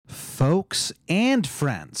folks and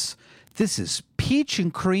friends. This is Peach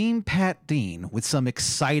and Cream Pat Dean with some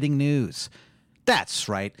exciting news. That's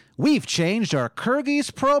right, we've changed our Kyrgyz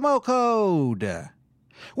promo code.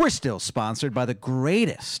 We're still sponsored by the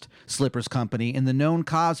greatest slippers company in the known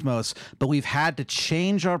cosmos, but we've had to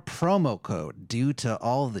change our promo code due to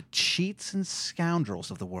all the cheats and scoundrels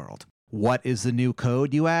of the world. What is the new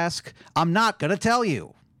code, you ask? I'm not going to tell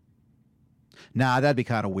you. Nah, that'd be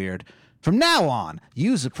kind of weird. From now on,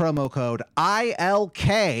 use the promo code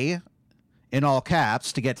ILK in all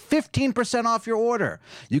caps to get 15% off your order.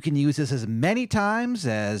 You can use this as many times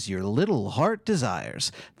as your little heart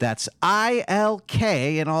desires. That's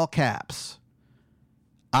ILK in all caps.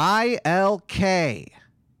 ILK.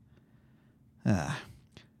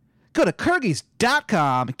 Go to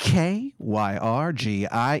Kyrgyz.com, KYRGIES,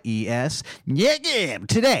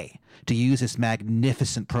 today to use this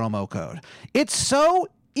magnificent promo code. It's so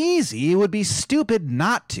easy, it would be stupid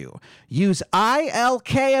not to. Use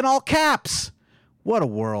ILK in all caps. What a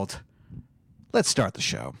world. Let's start the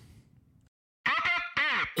show.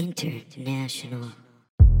 International.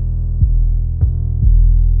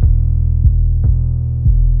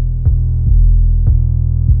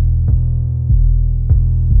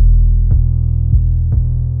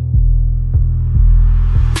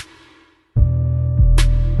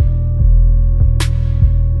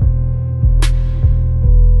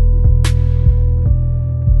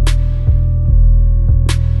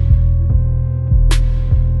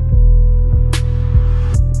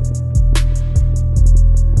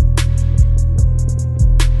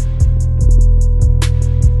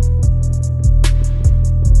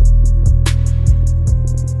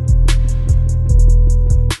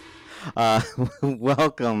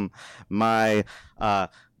 Welcome, my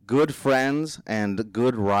good friends and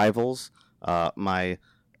good rivals, my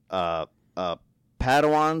Padawans,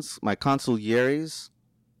 my consiglieres,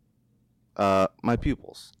 my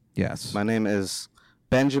pupils. Yes. My name is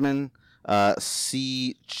Benjamin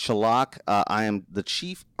C. Chalak. I am the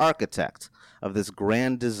chief architect of this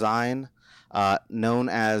grand design known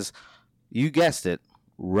as, you guessed it,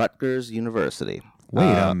 Rutgers University.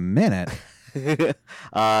 Wait a minute. Yeah,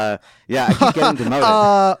 I keep getting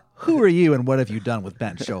demoted. Who are you and what have you done with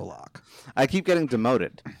Ben Sholok? I keep getting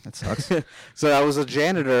demoted. That sucks. So I was a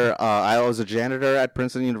janitor. I was a janitor at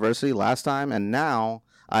Princeton University last time, and now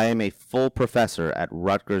I am a full professor at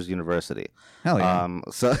Rutgers University. Hell yeah.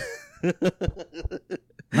 So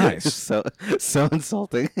Nice. So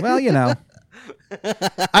insulting. Well, you know,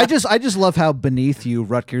 I just love how beneath you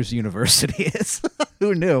Rutgers University is.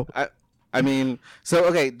 Who knew? I mean, so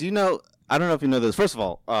okay. Do you know? I don't know if you know this. First of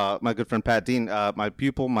all, my good friend Pat Dean, my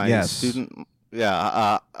pupil, my student.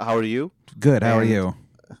 Yeah. How are you? Good. How are you?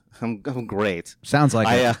 I'm great. Sounds like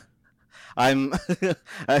it.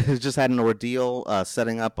 I just had an ordeal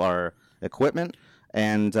setting up our equipment,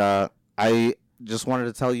 and I just wanted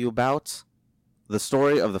to tell you about the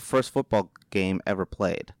story of the first football game ever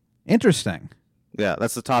played. Interesting. Yeah,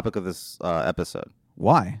 that's the topic of this episode.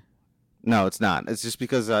 Why? No, it's not. It's just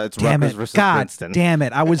because it's Rutgers versus Princeton. Damn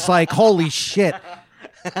it. I was like, holy shit.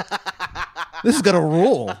 This is going to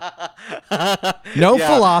rule. No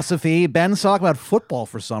philosophy. Ben's talking about football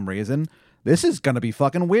for some reason. This is going to be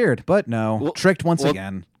fucking weird. But no, tricked once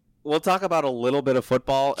again. We'll talk about a little bit of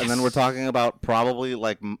football, and then we're talking about probably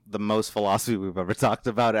like the most philosophy we've ever talked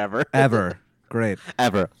about ever. Ever. Great.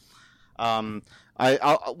 Ever. We'll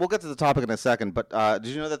get to the topic in a second, but did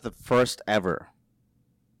you know that the first ever...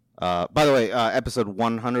 by the way, episode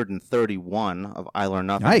 131 of I Learn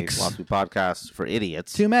Nothing, a philosophy podcast for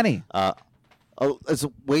idiots. Too many. It's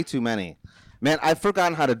way too many. Man, I've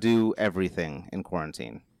forgotten how to do everything in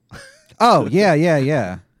quarantine. Oh,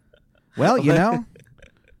 yeah. Well, you know.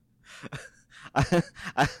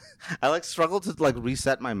 I like struggled to like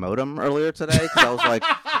reset my modem earlier today because I was like,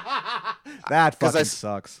 that fucking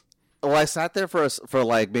sucks. Well, I sat there for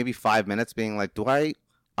like maybe 5 minutes being like, do I?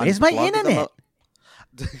 Where's my internet?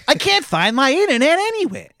 I can't find my internet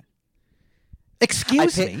anywhere.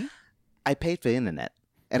 Excuse me? I paid for internet,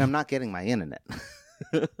 and I'm not getting my internet.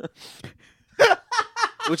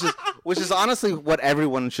 which is honestly what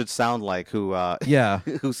everyone should sound like who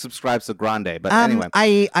who subscribes to Grande. But anyway,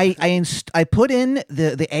 I put in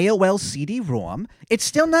the AOL CD-ROM. It's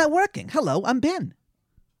still not working. Hello, I'm Ben.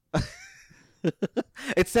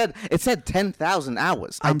 It said 10,000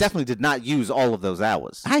 hours. I definitely did not use all of those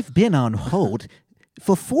hours. I've been on hold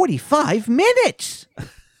for 45 minutes.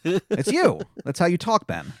 It's you. That's how you talk,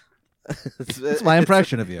 Ben. That's my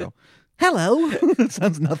impression of you. Hello. It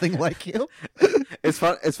sounds nothing like you. It's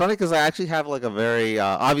fun. It's funny because I actually have like a very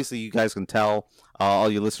obviously you guys can tell all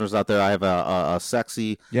you listeners out there. I have a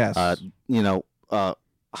sexy,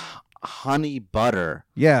 honey butter,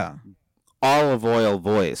 Yeah. olive oil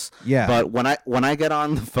voice. Yeah. But when I get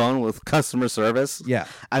on the phone with customer service, Yeah.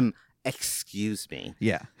 excuse me.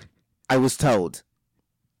 Yeah. I was told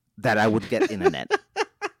that I would get internet.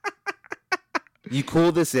 You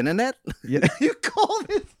call this internet? Yeah. You call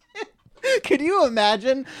this. Can you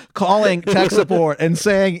imagine calling tech support and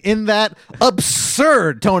saying in that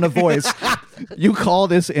absurd tone of voice, you call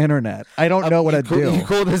this internet? I don't know what I'd do. You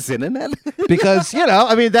call this internet? Because,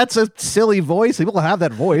 I mean, that's a silly voice. People have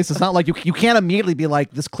that voice. It's not like you can't immediately be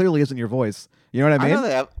like, this clearly isn't your voice. You know what I mean?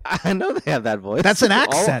 I know they have that voice. That's an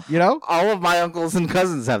accent, All of my uncles and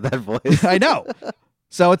cousins have that voice. I know.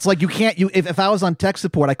 So it's like you can't. If I was on tech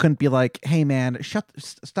support, I couldn't be like, "Hey man,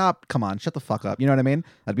 stop, come on, shut the fuck up." You know what I mean?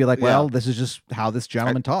 I'd be like, "Well, this is just how this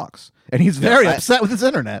gentleman talks," and he's very upset with his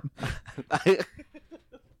internet.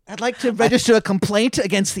 I'd like to register a complaint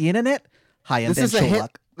against the internet. Hi, I'm Ben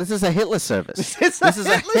Sholok. This is a Hitler service. This is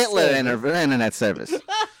a Hitler internet service.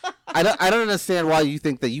 I don't understand why you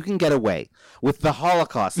think that you can get away with the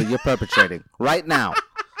Holocaust that you're perpetrating right now.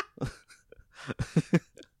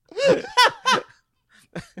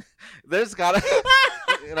 There's gotta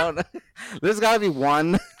be one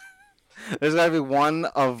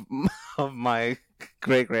of my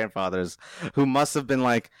great grandfathers who must have been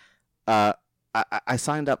like, I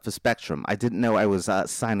signed up for Spectrum. I didn't know I was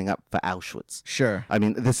signing up for Auschwitz. Sure. I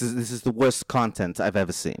mean, this is the worst content I've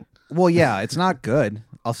ever seen. Well, yeah, it's not good.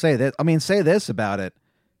 I'll say that. I mean, say this about it: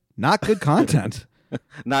 not good content.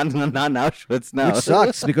 not Auschwitz. No, which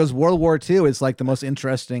sucks because World War II is like the most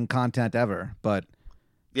interesting content ever, but.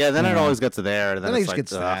 Yeah, then it always gets to there. Then it just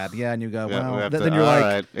gets sad. Yeah, and you go, well, then to, you're like,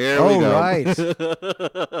 right, here we go. Right.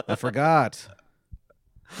 I forgot.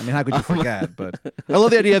 I mean, how could you forget? But I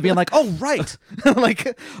love the idea of being like, oh, right.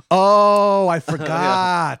 Like, oh, I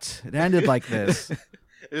forgot. It ended like this.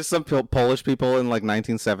 There's some Polish people in like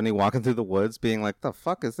 1970 walking through the woods being like, the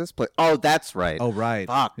fuck is this place? Oh, that's right. Oh, right.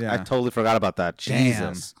 Fuck. Yeah. I totally forgot about that.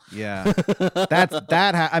 Damn. Jesus. Yeah.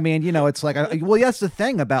 I mean, it's like, well, that's the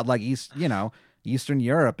thing about like Eastern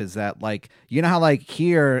Europe is that like how like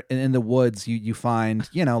here in the woods you find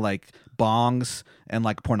like bongs and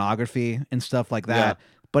like pornography and stuff like that. Yeah.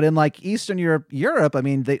 But in like Eastern Europe, I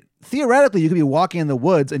mean, theoretically you could be walking in the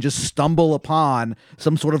woods and just stumble upon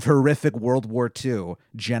some sort of horrific World War II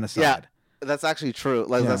genocide. Yeah, that's actually true.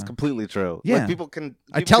 Like that's completely true. Yeah, like, people can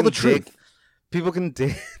tell the truth. People can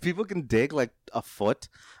dig like a foot,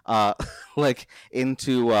 like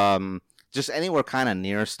into just anywhere kind of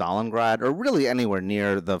near Stalingrad or really anywhere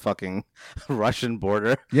near the fucking Russian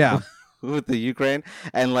border. Yeah. With the Ukraine.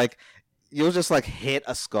 And like, you'll just like hit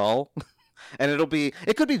a skull and it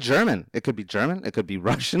could be German. It could be German. It could be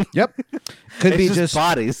Russian. Yep. Could be just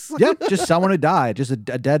bodies. Yep. Just someone who died. Just a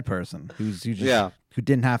dead person who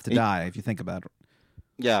didn't have to die if you think about it.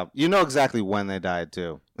 Yeah, you know exactly when they died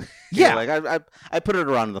too. Yeah, like I put it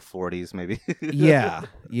around the 40s maybe. Yeah.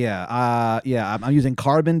 I'm using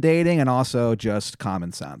carbon dating and also just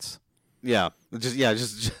common sense. Yeah,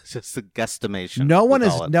 just a guesstimation. No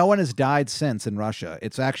one has died since in Russia.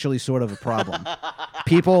 It's actually sort of a problem.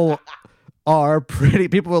 People are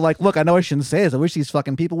like, look, I know I shouldn't say this. I wish these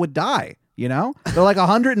fucking people would die. They're like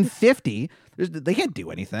 150. They can't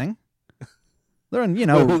do anything. They're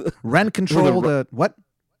in rent control. What?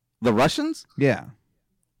 The Russians? Yeah.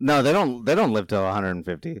 No, they don't live till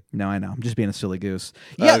 150. No, I know. I'm just being a silly goose.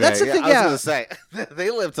 Yeah, okay, that's the thing. I was gonna say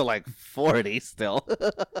they live to like 40 still.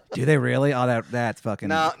 Do they really? Oh, that's fucking.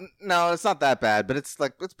 No, it's not that bad, but it's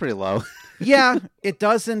pretty low. Yeah, it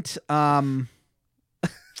doesn't.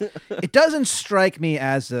 It doesn't strike me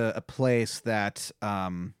as a place that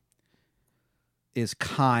is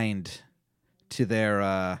kind to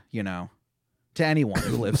their to anyone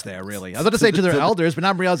who lives there, really. I was about to say to their elders, but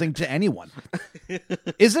now I'm realizing to anyone.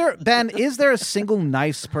 Is there a single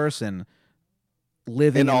nice person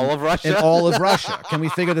living in all of Russia? In all of Russia. Can we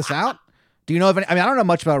figure this out? Do you know of any? I mean, I don't know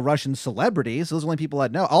much about Russian celebrities. Those are the only people I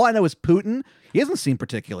know. All I know is Putin. He doesn't seem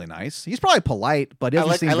particularly nice. He's probably polite, but he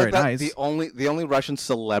doesn't seem very nice. The only Russian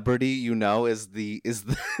celebrity you know is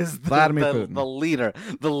Vladimir Putin. The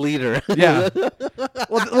leader. Yeah.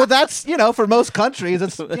 Well, that's for most countries,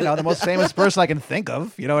 it's the most famous person I can think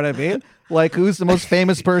of. You know what I mean? Like, who's the most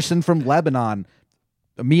famous person from Lebanon?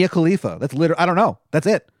 Mia Khalifa. That's literally. I don't know. That's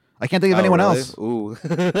it. I can't think of anyone else. Ooh.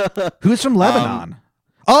 Who's from Lebanon?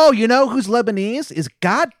 Oh, you know who's Lebanese? Is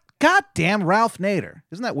goddamn Ralph Nader.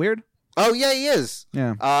 Isn't that weird? Oh yeah, he is.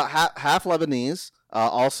 Yeah. Half Lebanese.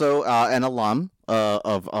 Also an alum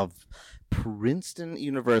of Princeton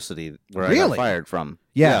University, where I got fired from.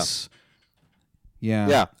 Yes.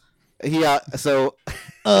 Yeah. He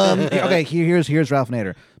okay. Here's Ralph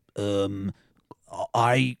Nader.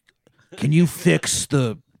 Can you fix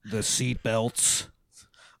the seat belts?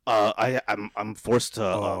 I'm forced to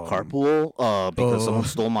carpool because someone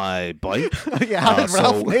stole my bike. Yeah, how did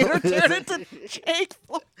Ralph Nader turn into Jake?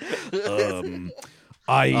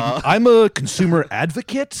 I'm a consumer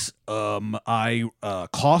advocate. I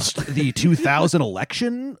cost the 2000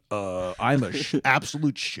 election. I'm a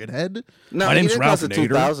absolute shithead. No, my name's didn't Ralph cause the Nader.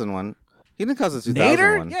 2000 one. He didn't cause the 2000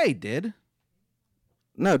 Nader? one. Yeah, he did.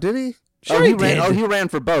 No, did he? Sure, he did. Oh, he ran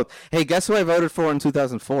for both. Hey, guess who I voted for in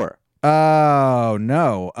 2004? Oh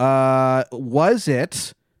no. Was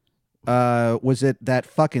it that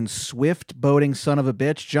fucking swift boating son of a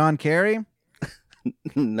bitch, John Kerry?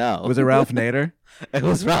 No. Was it Ralph Nader? It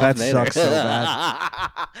was Ralph That Nader. sucks so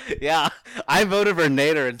bad. Yeah, I voted for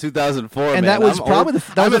Nader in 2004, And man. that was probably the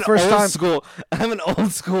first time. I'm an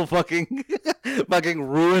old school fucking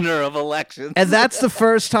ruiner of elections. And that's the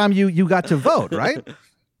first time you got to vote, right?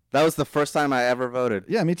 That was the first time I ever voted.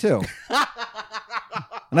 Yeah, me too.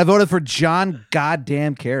 And I voted for John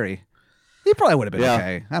goddamn Kerry. He probably would have been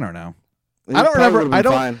okay. I don't know. I don't remember. I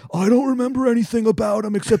don't remember anything about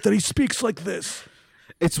him except that he speaks like this.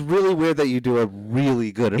 It's really weird that you do a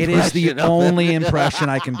really good impression. It is the of only him. impression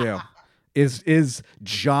I can do. Is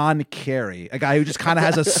John Kerry, a guy who just kind of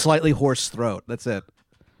has a slightly hoarse throat. That's it.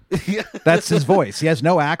 Yeah. That's his voice. He has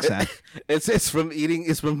no accent. It's from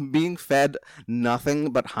being fed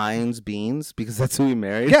nothing but Heinz beans because that's who he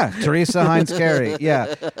married. Yeah, Teresa Heinz Kerry.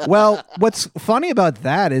 Yeah. Well, what's funny about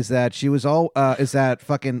that is that she was is that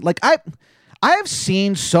fucking like I have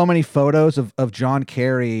seen so many photos of John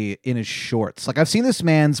Kerry in his shorts. Like I've seen this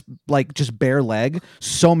man's like just bare leg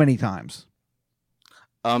so many times.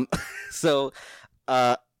 So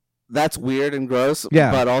that's weird and gross.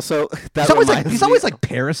 Yeah. But also he's always like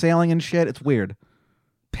parasailing and shit. It's weird.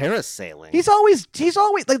 Parasailing. He's always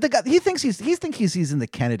like the guy. He thinks he's in the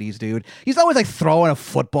Kennedys, dude. He's always like throwing a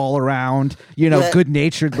football around, good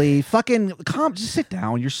naturedly. Fucking just sit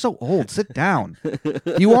down. You're so old. Sit down.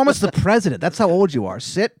 You almost the president. That's how old you are.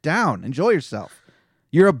 Sit down. Enjoy yourself.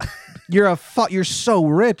 You're so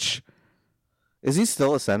rich. Is he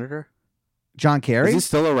still a senator? John Kerry? Is he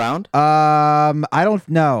still around? I don't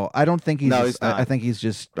know. I don't think he's. No, he's not. I think he's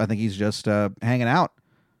just hanging out.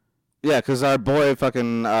 Yeah, because our boy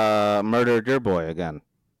fucking murdered your boy again.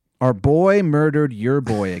 Our boy murdered your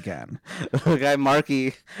boy again. The guy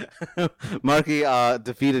Markey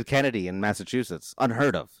defeated Kennedy in Massachusetts.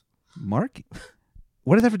 Unheard of. Markey?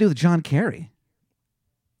 What did that have to do with John Kerry?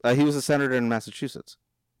 He was a senator in Massachusetts.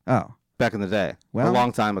 Oh. Back in the day. Well, a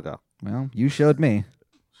long time ago. Well, you showed me.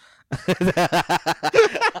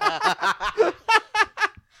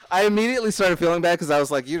 I immediately started feeling bad because I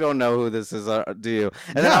was like, you don't know who this is, do you?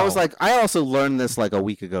 And then I was like, I also learned this like a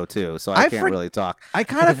week ago, too, so I can't really talk. I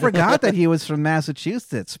kind of forgot that he was from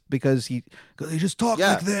Massachusetts because he just talked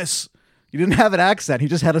like this. He didn't have an accent. He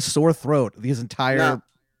just had a sore throat his entire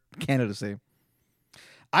candidacy.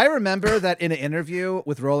 I remember that in an interview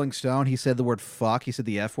with Rolling Stone, he said the word fuck. He said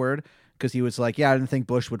the F word. Because he was like, I didn't think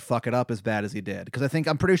Bush would fuck it up as bad as he did. Because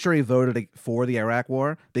I'm pretty sure he voted for the Iraq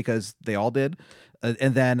War because they all did.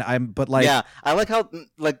 And then I like how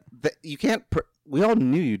you can't. We all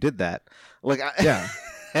knew you did that. Yeah.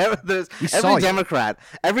 Every Democrat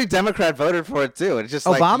voted for it too. It's just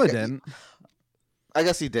Obama didn't. I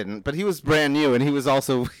guess he didn't, but he was brand new, and he was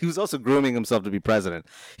also grooming himself to be president.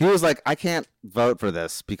 He was like, I can't vote for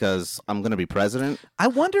this because I'm going to be president. I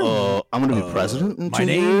wonder. I'm going to be president in 2 years. My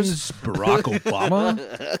name's Barack Obama.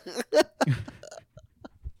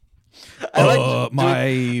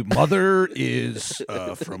 My mother is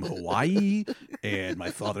from Hawaii, and my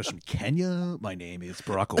father's from Kenya. My name is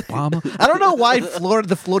Barack Obama. I don't know why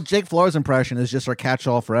Jake Flores impression is just our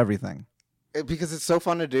catch-all for everything. Because it's so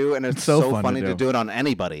fun to do, and it's so funny to do it on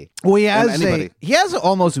anybody. Well, he has an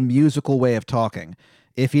almost musical way of talking.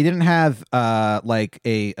 If he didn't have like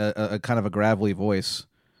a kind of a gravelly voice,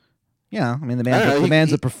 I mean the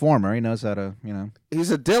man's a performer. He knows how to,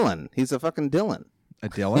 He's a Dylan. He's a fucking Dylan. A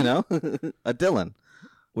Dylan? A Dylan.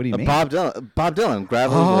 What do you mean? Bob Dylan.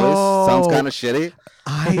 Gravelly voice. Sounds kind of shitty.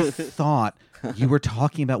 I thought you were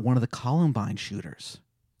talking about one of the Columbine shooters.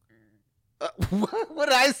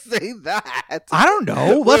 Would I say that? I don't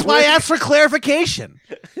know. That's why I asked for clarification.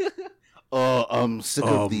 I'm sick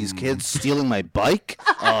of these kids stealing my bike.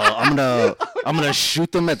 I'm gonna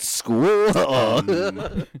shoot them at school.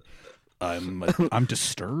 I'm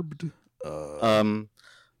disturbed.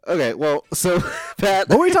 Okay, well, so Pat,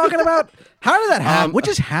 what were we talking about? How did that happen? What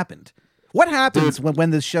just happened? What happens when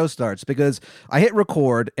this show starts? Because I hit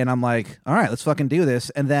record and I'm like, all right, let's fucking do this,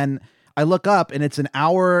 and then I look up and it's an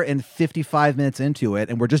hour and 55 minutes into it,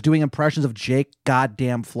 and we're just doing impressions of Jake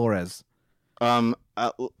goddamn Flores.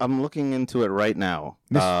 I'm looking into it right now.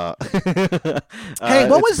 Hey,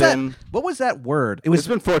 what was that? What was that word? It's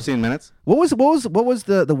been 14 minutes. What was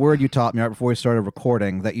the word you taught me right before we started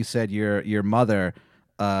recording that you said your mother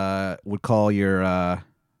would call your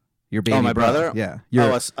baby my brother? Yeah.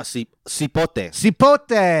 A cipote.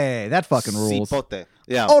 Cipote. That fucking rules. Cipote.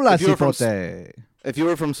 Yeah. Hola, cipote. If you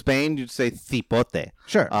were from Spain, you'd say cipote.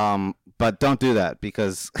 Sure. But don't do that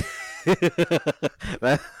because.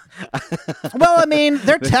 Well, I mean,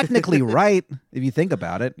 they're technically right if you think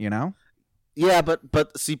about it. Yeah,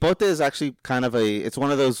 but cipote is actually kind of it's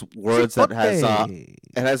one of those words that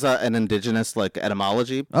has an indigenous like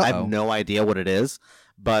etymology. Uh-oh. I have no idea what it is,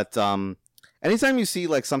 but anytime you see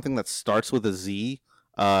like something that starts with a Z,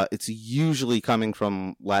 it's usually coming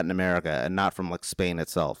from Latin America and not from like Spain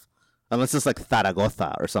itself, unless it's like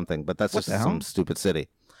Zaragoza or something. But that's just some stupid city.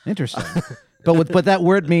 Interesting. But that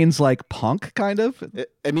word means like punk, kind of.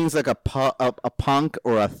 It means like a punk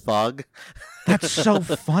or a thug. That's so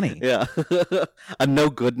funny. Yeah, a no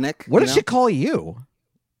good Nick. What did she call you?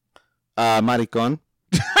 Maricón.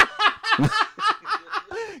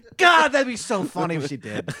 God, that'd be so funny if she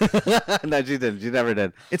did. No, she didn't. She never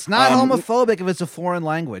did. It's not homophobic if it's a foreign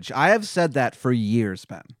language. I have said that for years,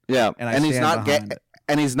 Ben. Yeah, and he's not gay.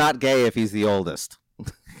 And he's not gay if he's the oldest.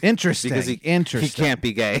 Interesting. Because he can't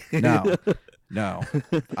be gay. No,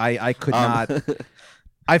 I could not.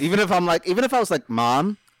 Even if I was like,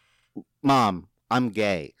 Mom, I'm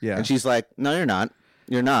gay. Yeah. And she's like, no, you're not.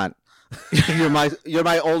 You're not. you're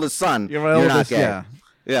my oldest son. You're not gay. Yeah.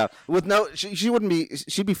 Yeah. With no, she wouldn't be.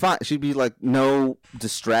 She'd be fine. She'd be like no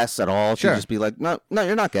distress at all. She'd just be like, no,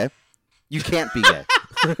 you're not gay. You can't be gay.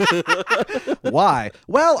 Why?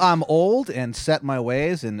 Well, I'm old and set in my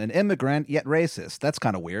ways and an immigrant yet racist. That's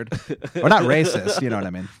kind of weird. Or not racist. You know what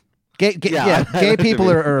I mean? Gay people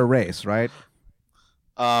are a race, right?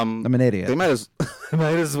 I'm an idiot. They might as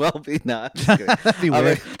well be not. That'd be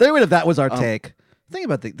weird. That'd be weird if that was our take. Think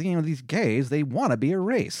about these gays. They want to be a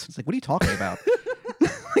race. It's like, what are you talking about?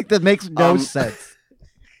 Like that makes no sense.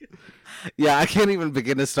 Yeah, I can't even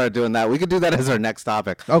begin to start doing that. We could do that as our next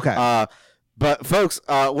topic. Okay. But folks,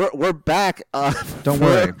 we're back. Don't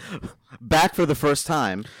worry. Back for the first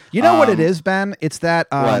time. You know what it is, Ben? It's that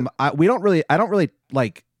I don't really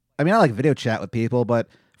like. I mean, I like video chat with people, but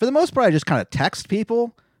for the most part, I just kind of text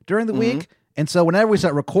people during the week. And so whenever we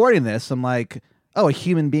start recording this, I'm like, oh, a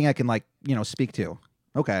human being I can speak to.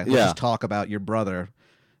 Okay, let's just talk about your brother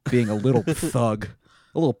being a little thug,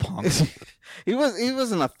 a little punk. He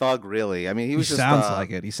wasn't a thug, really. I mean, he sounds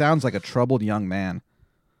like it. He sounds like a troubled young man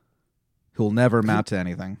who'll never amount to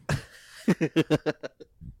anything.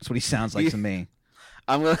 That's what he sounds like to me.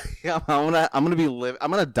 I'm gonna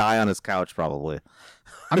die on his couch probably.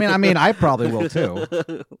 I mean, I probably will too.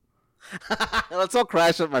 Let's all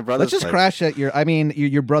crash at my brother's. Let's just crash at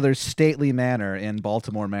your brother's stately manor in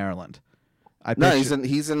Baltimore, Maryland.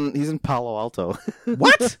 He's in Palo Alto.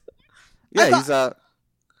 What? Yeah,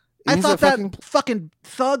 I thought that fucking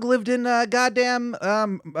thug lived in goddamn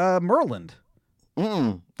Maryland.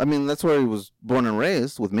 I mean, that's where he was born and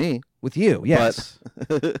raised with me. With you, yes.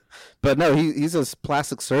 But no, he's a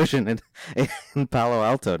plastic surgeon in Palo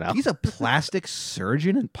Alto now. He's a plastic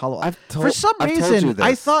surgeon in Palo Alto? For some reason,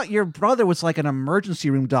 I thought your brother was like an emergency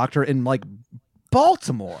room doctor in like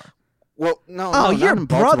Baltimore. Well, no. Oh, no, your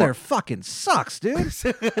brother fucking sucks, dude.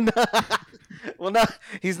 Well, no,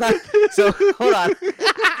 he's not. So hold on.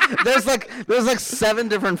 There's like 7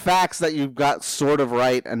 different facts that you've got sort of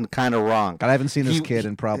right and kind of wrong. God, I haven't seen this kid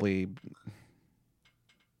in probably.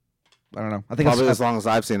 I don't know. I think probably as long as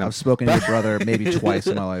I've seen him. I've spoken to your brother maybe twice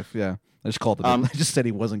in my life. Yeah, I just called him. I just said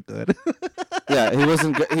he wasn't good. Yeah, he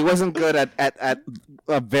wasn't good. He wasn't good at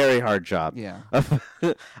a very hard job. Yeah.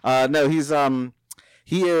 No, he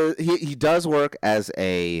does work as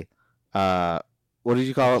a what did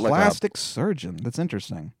you call it? Plastic surgeon. That's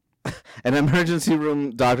interesting. An emergency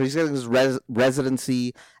room doctor. He's got his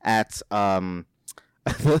residency at the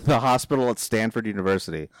hospital at Stanford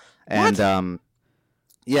University, and what?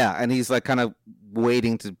 Yeah, and he's like kind of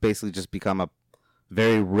waiting to basically just become a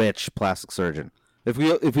very rich plastic surgeon. If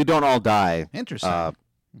we don't all die, interesting,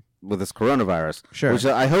 with this coronavirus, sure. Which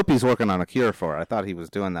I hope he's working on a cure for. I thought he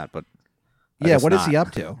was doing that, but yeah, what is he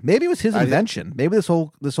up to? Maybe it was his invention. Maybe this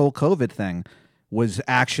whole COVID thing was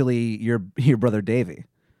actually your brother Davey.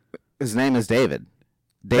 His name is David.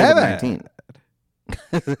 David 19.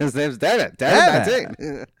 His name's David.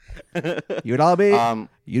 David 19. You'd all be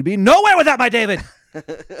you'd be nowhere without my David.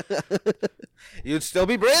 You'd still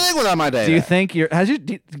be breathing without my David. Do you think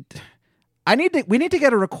we need to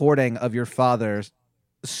get a recording of your father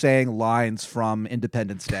saying lines from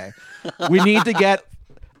Independence Day. We need to get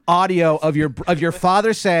audio of your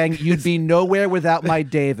father saying you'd be nowhere without my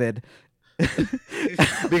David.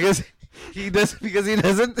 because he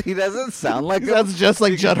doesn't sound like him. That's just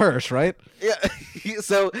like Judd Hirsch, right? Yeah.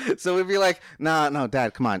 So we'd be like, no,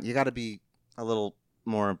 Dad, come on, you got to be a little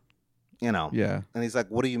more, Yeah. And he's like,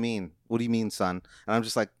 what do you mean? What do you mean, son? And I'm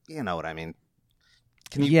just like, you know what I mean.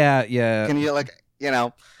 Can you? Yeah. Can you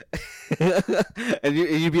and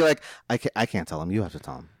you'd be like, I can't tell him. You have to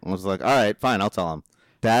tell him. I was like, all right, fine, I'll tell him.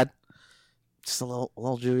 Dad, just a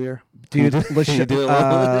little Jewier. Dude,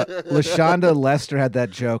 LaShonda Lester had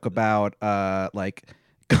that joke about like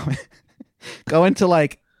going to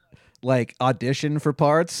like audition for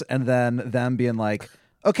parts and then them being like,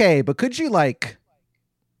 okay, but could you like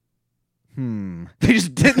they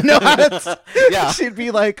just didn't know how to Yeah. She'd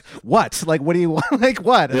be like, what? Like, what do you want? Like,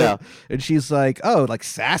 what? Yeah. And she's like, oh, like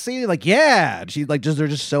sassy? Like, yeah. And she like they're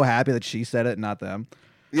just so happy that she said it, not them.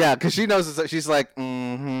 Yeah, because she knows it's, she's like,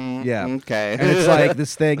 yeah, okay. And it's like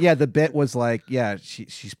this thing. Yeah, the bit was like, yeah,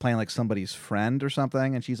 she's playing like somebody's friend or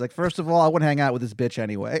something, and she's like, first of all, I wouldn't hang out with this bitch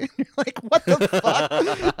anyway. You're like, what the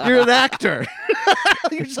fuck? You're an actor.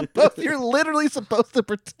 You're literally supposed to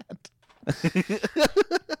pretend.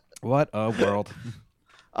 What a world.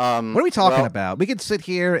 What are we talking about? We could sit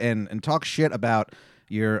here and talk shit about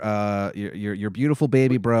your beautiful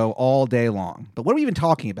baby bro all day long. But what are we even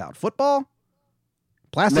talking about? Football?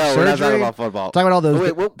 Plastic surgery? We're not talking about football. Talking about all those.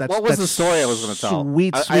 Wait, what was the story I was going to tell?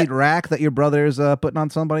 Sweet rack that your brother's putting on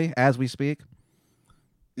somebody as we speak.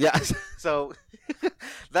 Yeah, so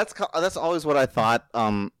that's always what I thought.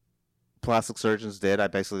 Plastic surgeons did. I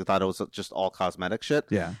basically thought it was just all cosmetic shit.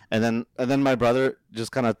 Yeah. And then my brother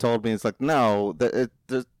just kind of told me, it's like, no,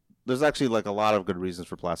 there's actually like a lot of good reasons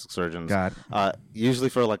for plastic surgeons. God. Usually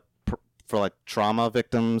for like trauma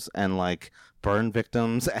victims and like burn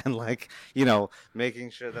victims and like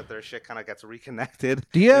making sure that their shit kind of gets reconnected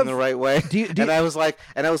in the right way. And I was like,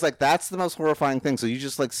 that's the most horrifying thing. So you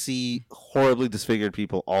just like see horribly disfigured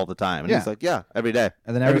people all the time, and he's like, yeah, every day,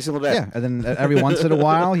 and then every single day, yeah, and then every once in a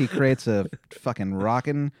while he creates a fucking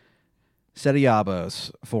rockin' set of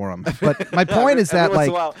yabos for him. But my point is that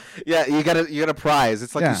like, you get a prize.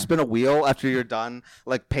 It's like you spin a wheel after you're done,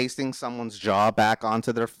 like pasting someone's jaw back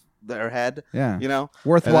onto their head. Yeah.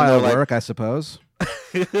 Worthwhile work, I suppose.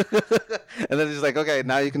 And then he's like, okay,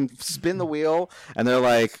 now you can spin the wheel, and they're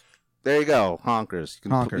like, there you go, honkers.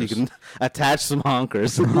 You can attach some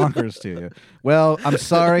honkers. To you. Well, I'm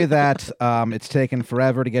sorry that it's taken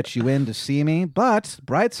forever to get you in to see me, but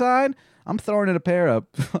bright side, I'm throwing in a pair of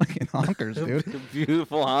fucking honkers, dude.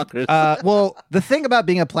 Beautiful honkers. Well, the thing about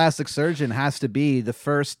being a plastic surgeon has to be the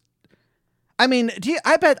first. I mean,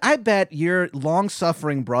 I bet your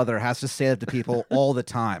long-suffering brother has to say that to people all the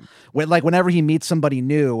time. Whenever he meets somebody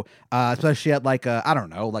new, especially at like a, I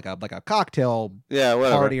don't know, like a cocktail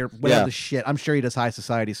party or whatever the shit. I'm sure he does high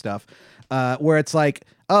society stuff, where it's like,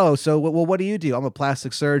 oh, so well, what do you do? I'm a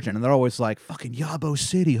plastic surgeon, and they're always like, fucking Yabo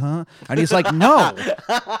City, huh? And he's like, no,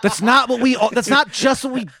 that's not just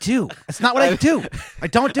what we do. That's not what I do. I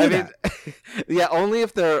don't do that. Yeah, only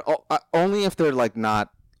if they're like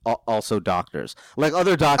not also doctors. Like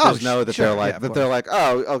other doctors know that they're like they're like,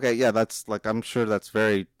 oh, okay, yeah, that's like, I'm sure that's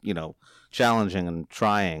very challenging and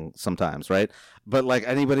trying sometimes, right? But like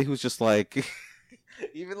anybody who's just like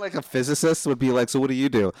even like a physicist would be like, so what do you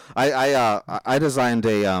do? I designed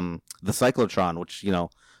the cyclotron, which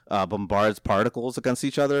bombards particles against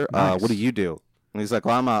each other. Nice. What do you do? And he's like,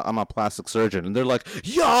 well, I'm a plastic surgeon. And they're like,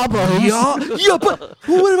 yabos. Yeah, but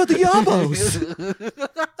what about the yabos?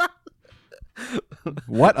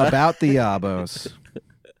 What about the yabos?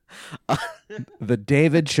 The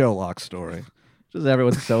David Sherlock story. Just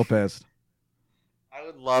everyone's so pissed. I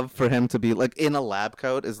would love for him to be like in a lab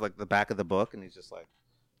coat is like the back of the book, and he's just like,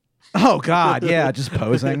 oh God, yeah, just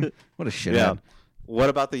posing. What a shithead. Yeah. What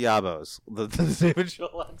about the yabos? The David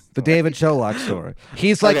Sherlock story. The David Sherlock story.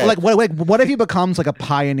 He's like, what if he becomes like a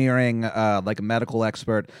pioneering, like medical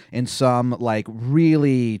expert in some like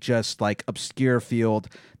really just like obscure field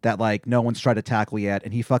that like no one's tried to tackle yet,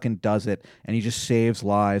 and he fucking does it, and he just saves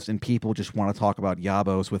lives, and people just want to talk about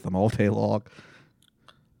yabos with him all day long.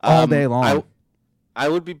 All day long. I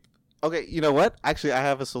would be okay. You know what? Actually, I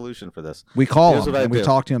have a solution for this. We call him and we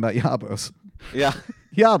talk to him about yabos. Yeah.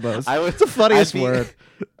 Yabos. It's the funniest word.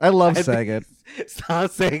 I love saying it.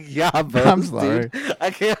 Stop saying yabos. I'm sorry. Dude. I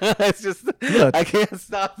can't. It's just. Look, I can't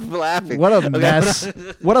stop laughing. What a mess!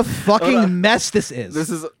 What a fucking mess this is. This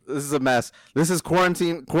is a mess. This is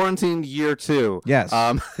quarantine year 2. Yes.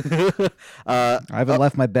 I haven't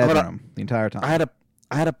left my bedroom the entire time.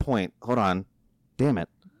 I had a point. Hold on. Damn it.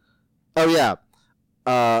 Oh yeah.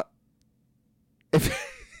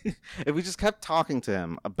 If if we just kept talking to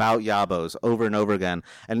him about Yabos over and over again,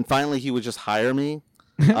 and finally he would just hire me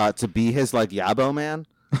to be his like Yabo man.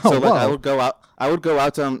 So like I would go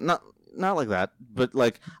out to him, not like that, but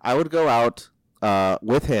like I would go out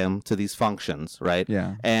with him to these functions, right?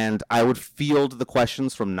 Yeah. And I would field the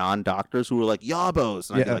questions from non-doctors who were like, Yabos.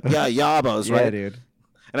 And I'd be like, yeah, Yabos, Yeah, right? dude.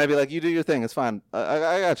 And I'd be like, you do your thing. It's fine.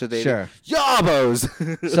 I got you, David. Sure.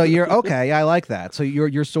 Yabos. So you're okay. Yeah, I like that. So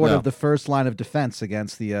you're sort No. of the first line of defense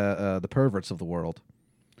against the perverts of the world.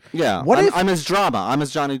 Yeah. What if- I'm his drama. I'm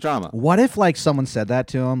his Johnny Drama. What if like someone said that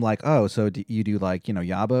to him, like, "Oh, so you do like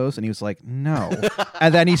Yabos?" And he was like, "No,"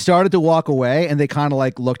 and then he started to walk away, and they kind of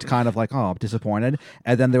like looked kind of like, "Oh, I'm disappointed."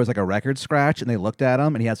 And then there was like a record scratch, and they looked at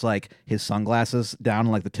him, and he has like his sunglasses down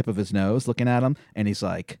on like the tip of his nose, looking at him, and he's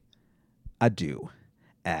like, "I do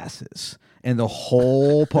asses," and the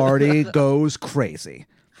whole party goes crazy.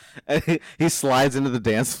 And he slides into the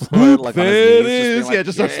dance floor like on his knees, Yeah,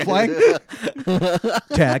 just starts playing.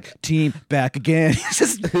 Tag team back again. He's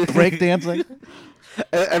just breakdancing.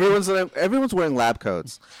 Everyone's wearing lab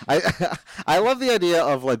coats. I love the idea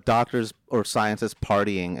of like doctors or scientists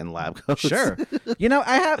partying in lab coats. Sure.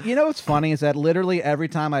 What's funny is that literally every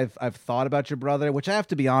time I've thought about your brother, which I have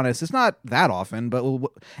to be honest, it's not that often, but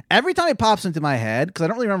every time it pops into my head, because I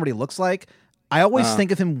don't really remember what he looks like, I always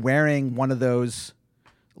think of him wearing one of those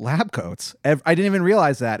lab coats. I didn't even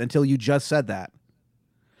realize that until you just said that.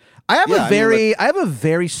 I have a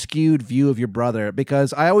very skewed view of your brother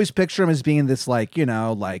because I always picture him as being this like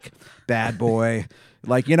bad boy,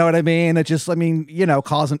 like you know what I mean. It just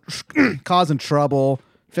causing trouble,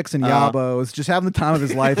 fixing yabos, just having the time of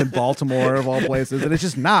his life in Baltimore of all places, and it's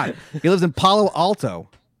just not. He lives in Palo Alto.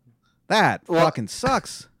 That fucking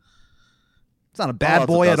sucks. It's not a bad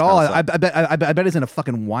boy at all. I bet he's in a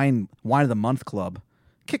fucking wine of the month club.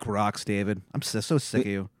 Kick rocks, David. I'm so sick of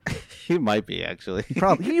you. He might be actually.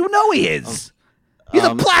 Probably. You know he is. He's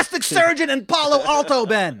a plastic surgeon in Palo Alto,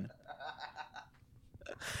 Ben.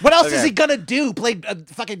 What else is he gonna do? Play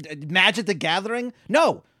fucking Magic the Gathering?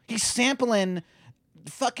 No, he's sampling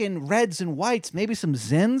fucking reds and whites, maybe some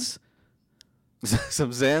Zins.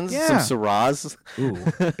 Some Zins, Yeah. some Syrahs.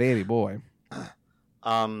 Ooh, baby boy.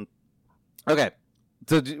 Okay.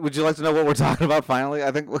 So, would you like to know what we're talking about? Finally,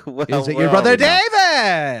 I think. Is it your brother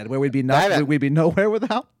David? Where we'd be nowhere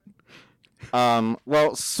without.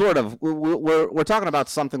 Well, sort of. We're talking about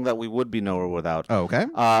something that we would be nowhere without. Oh, okay.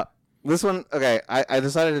 This one, okay. I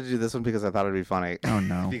decided to do this one because I thought it'd be funny. Oh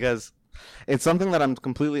no. Because it's something that I'm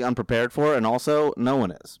completely unprepared for, and also no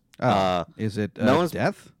one is. Is it no one's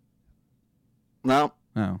death? No.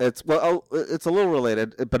 Oh. It's it's a little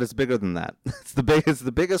related, but it's bigger than that. It's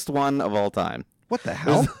the biggest one of all time. What the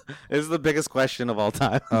hell? It's the biggest question of all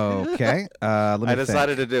time. Okay. Let me I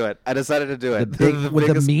decided to do it.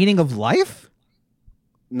 The meaning of life?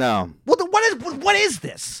 No. Well, what is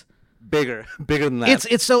this? Bigger than that.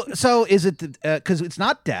 It's so is it because it's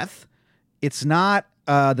not death, it's not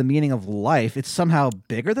the meaning of life. It's somehow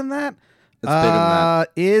bigger than that. It's bigger than that.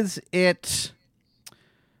 Is it?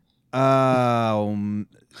 I want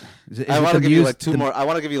to give you like two more. I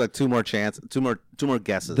want to give you like two more guesses.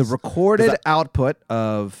 The recorded output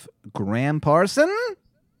of Graham Parson.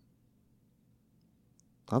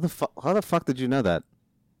 How the fuck did you know that?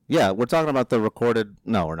 Yeah, we're talking about the recorded.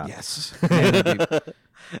 No, we're not. Yes.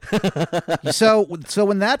 So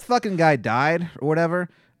when that fucking guy died or whatever,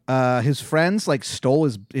 his friends like stole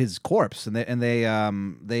his corpse and they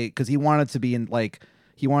because he wanted to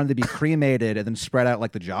be cremated and then spread out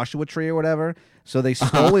like the Joshua tree or whatever. So they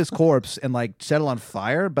stole his corpse and like set it on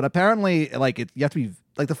fire. But apparently, like you have to be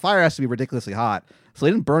like the fire has to be ridiculously hot. So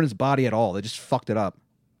they didn't burn his body at all. They just fucked it up.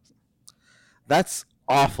 That's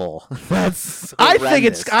awful. That's I think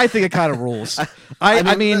it kind of rules.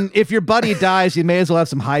 I mean, if your buddy dies, you may as well have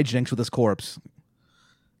some hijinks with his corpse.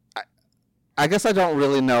 I guess I don't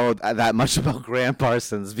really know that much about Graham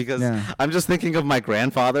Parsons because I'm just thinking of my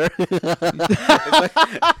grandfather. Like,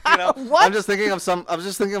 what? I'm just thinking of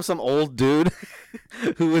some old dude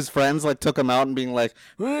who his friends like took him out and being like,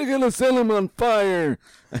 "We're gonna set him on fire."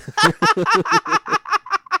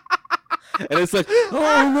 And it's like,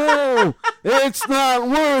 "Oh no, it's not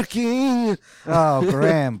working." Oh,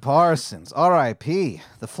 Graham Parsons, R.I.P.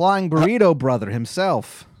 The Flying Burrito Brother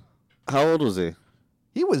himself. How old was he?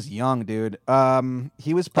 He was young, dude.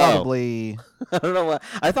 He was probably. I don't know.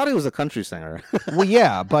 I thought he was a country singer. Well,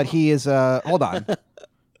 yeah, but he is. Hold on.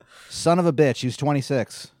 Son of a bitch. He was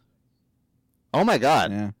 26. Oh my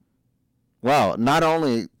god. Yeah. Wow, not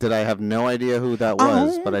only did I have no idea who that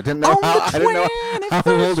was, but I didn't know how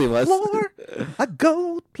old he was. Floor, a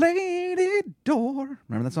gold-plated door.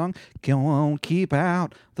 Remember that song? Won't keep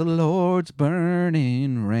out the Lord's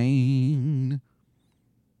burning rain.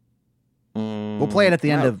 We'll play it at the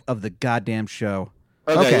end of the goddamn show.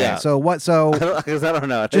 Okay, yeah. So what? So Because I don't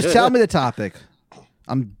know. just tell me the topic.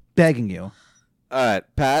 I'm begging you. All right,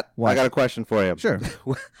 Pat. What? I got a question for you. Sure.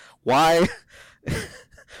 Why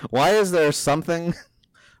is there something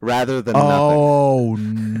rather than nothing? Oh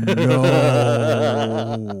no!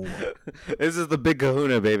 This is the big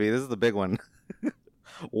kahuna, baby. This is the big one.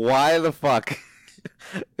 Why the fuck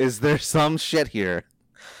is there some shit here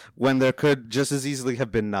when there could just as easily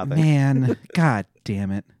have been nothing? Man, god damn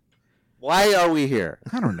it! Why are we here?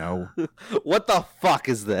 I don't know. What the fuck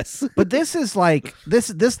is this? But this is like this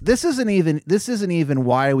isn't even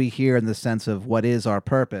why are we here in the sense of what is our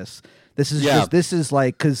purpose. This is just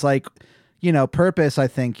like because like purpose. I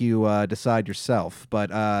think you decide yourself.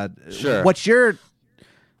 But sure. What you're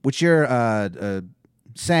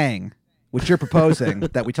saying, what you're proposing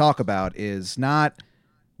that we talk about is not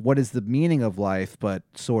what is the meaning of life, but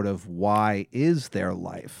sort of why is there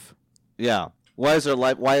life? Yeah. Why is there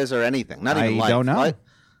life? Why is there anything? Not even life. I don't know.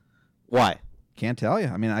 Why? Can't tell you.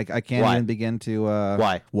 I mean, I can't even begin to.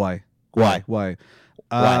 Why? Why? Why? Why?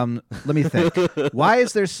 Let me think. Why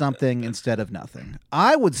is there something instead of nothing?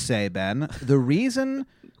 I would say, Ben, the reason.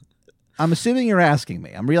 I'm assuming you're asking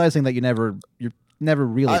me. I'm realizing that you never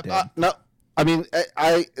really did. No, I mean,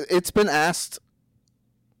 it's been asked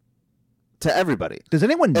to everybody. Does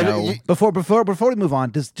anyone know before we move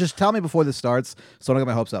on? Just tell me before this starts, so I don't get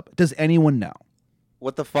my hopes up. Does anyone know?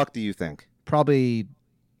 What the fuck do you think? Probably.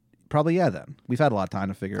 Yeah. Then we've had a lot of time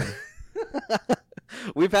to figure it.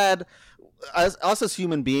 We've had. Us as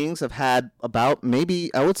human beings have had about maybe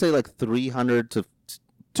I would say like 200 to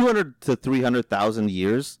 300,000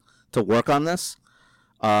 years to work on this,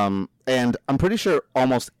 and I'm pretty sure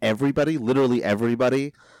almost everybody, literally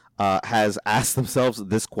everybody, has asked themselves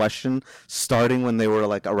this question starting when they were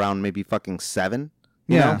like around maybe fucking 7.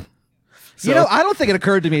 You know? So, I don't think it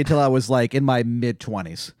occurred to me until I was like in my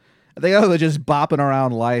mid-20s. I think I was just bopping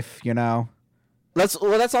around life,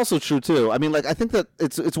 That's also true too. I mean, like I think that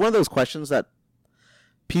it's one of those questions that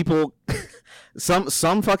people,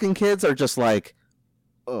 some fucking kids are just like,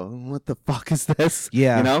 oh, what the fuck is this?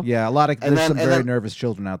 Yeah, yeah. A lot of and there's then, some very nervous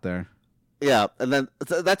children out there. Yeah, and then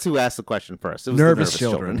that's who asked the question first. It was nervous the nervous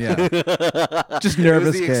children. Yeah, just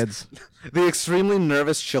nervous kids. The extremely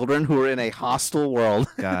nervous children who are in a hostile world.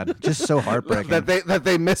 God, just so heartbreaking that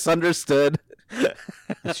they misunderstood.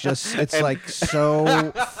 It's like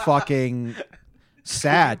so fucking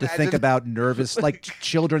sad to think about nervous, like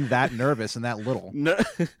children that nervous and that little.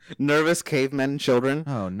 Nervous cavemen children.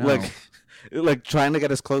 Oh no. Like trying to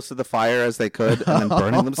get as close to the fire as they could and then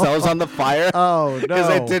burning themselves on the fire. Oh, no. Because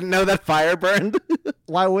they didn't know that fire burned.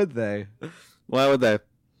 Why would they? Why would they?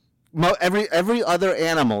 Every other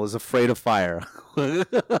animal is afraid of fire. What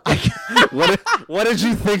did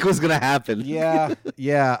you think was going to happen? Yeah.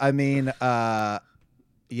 I mean, yeah,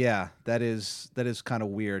 that is kind of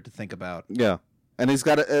weird to think about. Yeah. And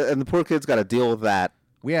and the poor kid's got to deal with that.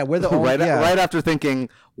 Yeah, we're the only, right after thinking,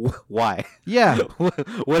 why? Yeah,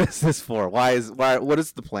 what is this for? What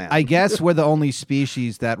is the plan? I guess we're the only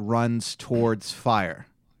species that runs towards fire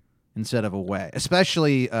instead of away.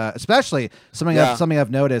 Especially something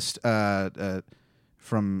I've noticed from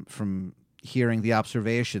hearing the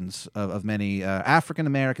observations of many African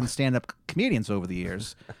American stand-up comedians over the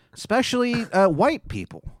years, especially white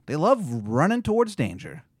people. They love running towards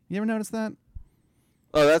danger. You ever notice that?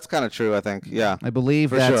 Oh, that's kind of true, I think. Yeah. I believe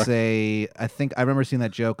that's sure. I think I remember seeing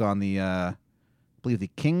that joke on the I believe the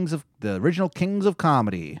original Kings of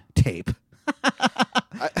Comedy tape.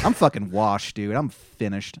 I'm fucking washed, dude. I'm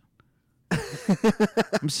finished.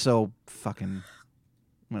 I'm so fucking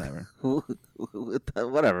whatever.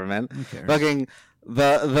 Whatever, man. Who cares? Fucking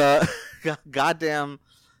the goddamn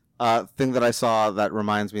thing that I saw that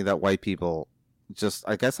reminds me that white people just,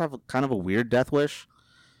 I guess, have kind of a weird death wish.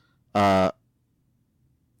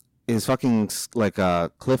 Is fucking like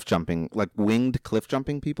cliff jumping, like winged cliff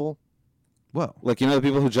jumping people. Whoa. Like, the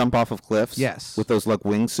people who jump off of cliffs? Yes. With those, like,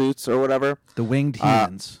 wingsuits or whatever? The winged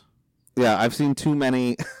humans. Yeah, I've seen too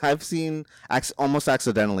many. I've seen almost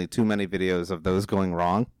accidentally too many videos of those going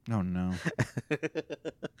wrong. Oh, no.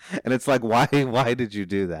 And it's like, why did you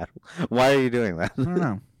do that? Why are you doing that? I don't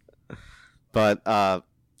know. But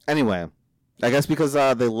anyway, I guess because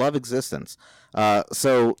they love existence.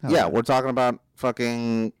 So, yeah, we're talking about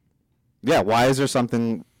fucking... Yeah, why is there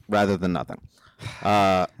something rather than nothing?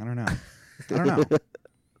 I don't know.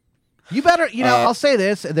 You better, I'll say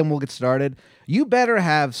this, and then we'll get started. You better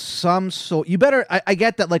have some sort. You better. I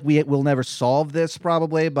get that, like we'll never solve this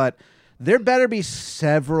probably, but there better be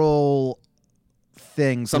several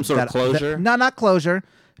things. Some sort of closure. No, not closure,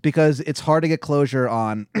 because it's hard to get closure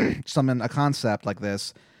on a concept like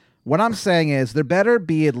this. What I'm saying is there better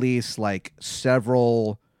be at least like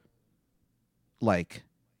several. Like,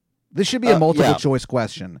 this should be a multiple choice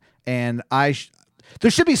question, and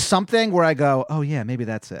there should be something where I go, oh yeah, maybe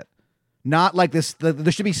that's it. Not like this.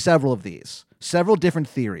 There should be several of these, several different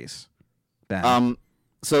theories. Ben.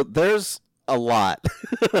 So there's a lot.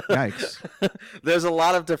 Yikes. There's a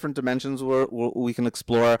lot of different dimensions where we can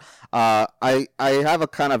explore. I have a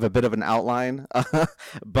kind of a bit of an outline,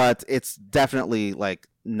 but it's definitely like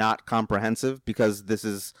not comprehensive because this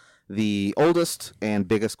is the oldest and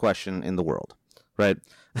biggest question in the world, right?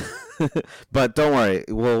 But don't worry,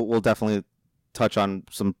 we'll definitely touch on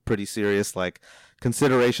some pretty serious like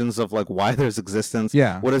considerations of like why there's existence.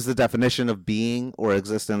 Yeah. What is the definition of being or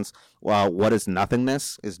existence? What is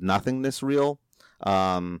nothingness? Is nothingness real?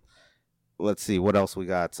 Let's see what else we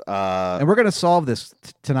got. And we're gonna solve this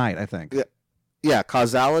tonight, I think. Yeah.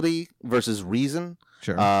 Causality versus reason.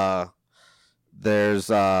 Sure. There's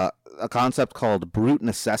a concept called brute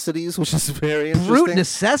necessities, which is very interesting. Brute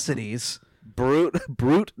necessities.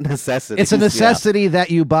 Brute necessities. It's a necessity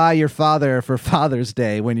that you buy your father for Father's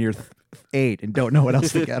Day when you're 8 and don't know what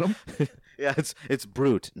else to get him. Yeah, it's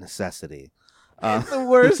brute necessity. The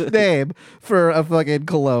worst name for a fucking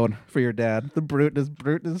cologne for your dad. The brute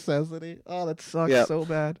necessity. Oh, that sucks so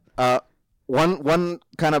bad. One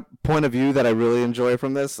kind of point of view that I really enjoy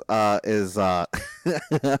from this is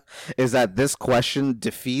is that this question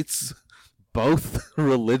defeats both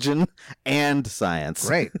religion and science.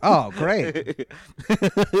 Great. Oh, great.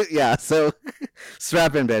 Yeah. So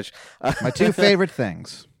strap in, bitch. My two favorite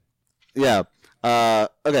things. Yeah.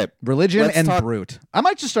 Okay. Religion and brute. I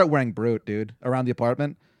might just start wearing brute, dude, around the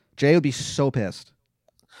apartment. Jay would be so pissed.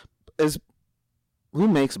 Who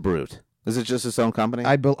makes brute? Is it just its own company?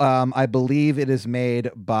 I believe it is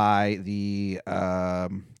made by the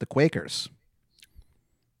Quakers.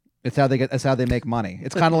 It's how they make money.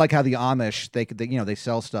 It's kind of like how the Amish they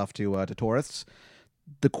sell stuff to tourists.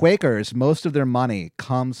 The Quakers, most of their money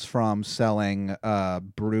comes from selling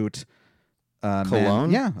brute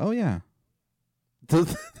cologne. Yeah. Oh yeah. Do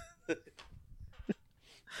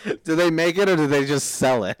they make it or do they just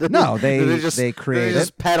sell it? No, they create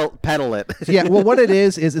it. Peddle it. Yeah, well, what it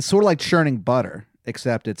is it's sort of like churning butter,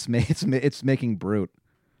 except it's making brute.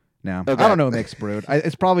 Now, okay. I don't know what makes brute.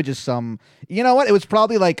 It's probably just some. You know what? It was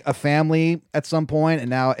probably like a family at some point, and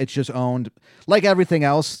now it's just owned like everything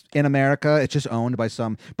else in America. It's just owned by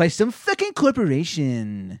some fucking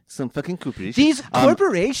corporation. Some fucking corporation. These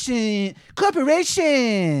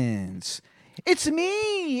corporations. It's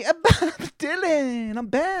me, Bob Dylan. I'm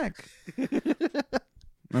back.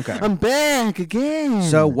 Okay. I'm back again.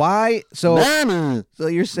 So why? Mama. So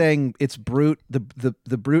you're saying it's brute? The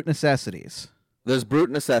brute necessities. There's brute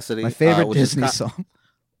necessity. My favorite Disney song.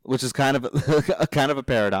 Which is kind of a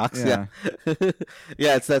paradox. Yeah.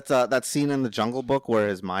 Yeah. It's that scene in the Jungle Book where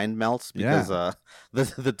his mind melts because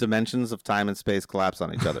the dimensions of time and space collapse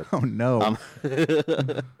on each other. Oh no.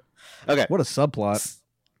 Okay. What a subplot.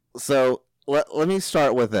 So let me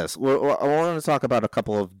start with this. I want to talk about a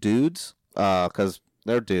couple of dudes because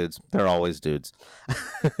they're dudes. They're always dudes.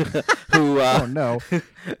 Who? Oh no!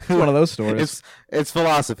 It's one of those stories. It's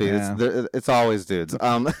philosophy. Yeah. It's always dudes.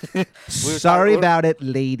 Sorry about it,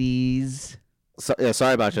 ladies.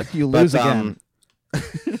 Sorry about you. You lose again.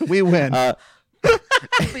 We win.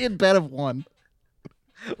 Me and Ben have won.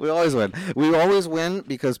 We always win. We always win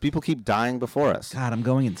because people keep dying before us. God, I'm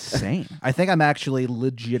going insane. I think I'm actually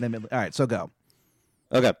legitimately. All right, so go.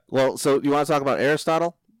 Okay. Well, so you want to talk about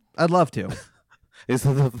Aristotle? I'd love to. Is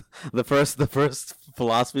the first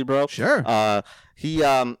philosophy bro? Sure.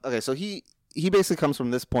 So he basically comes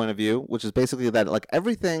from this point of view, which is basically that like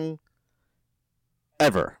everything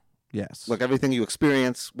ever. Yes. Like everything you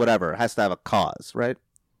experience, whatever, has to have a cause, right?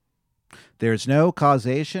 There's no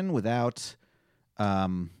causation without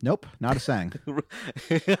nope, not a saying.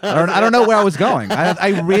 I don't know where I was going.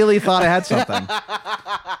 I really thought I had something.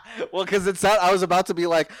 Well, because I was about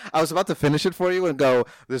to finish it for you and go,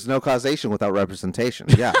 there's no causation without representation.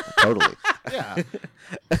 Yeah, totally. Yeah.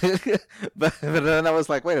 but then I was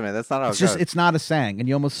like, wait a minute, that's not how it goes. It's not a saying, and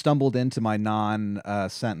you almost stumbled into my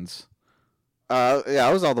non-sentence. Yeah,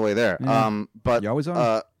 I was all the way there. Yeah. But you always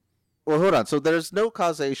are. Well, hold on. So there's no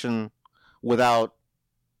causation without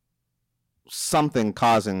something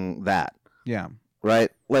causing that. Yeah. Right?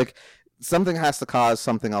 Like something has to cause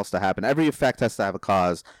something else to happen. Every effect has to have a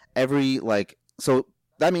cause. So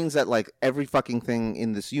that means that like every fucking thing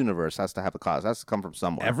in this universe has to have a cause. It has to come from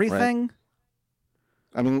somewhere. Everything? Right?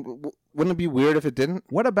 I mean, wouldn't it be weird if it didn't?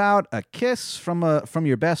 What about a kiss from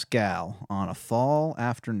your best gal on a fall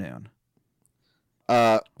afternoon?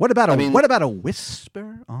 What about a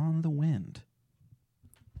whisper on the wind?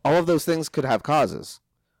 All of those things could have causes.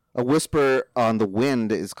 A whisper on the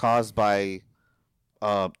wind is caused by,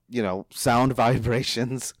 sound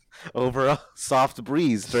vibrations over a soft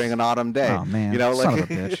breeze during an autumn day. Oh man, like, son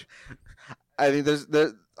of a bitch. I mean,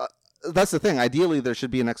 that's the thing. Ideally, there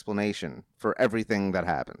should be an explanation for everything that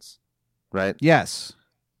happens, right? Yes.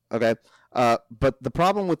 Okay. But the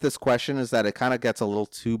problem with this question is that it kind of gets a little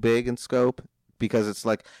too big in scope, because it's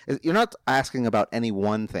like you're not asking about any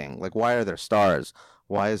one thing. Like, why are there stars?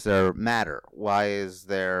 Why is there matter? Why is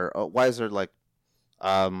there like,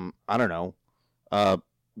 I don't know.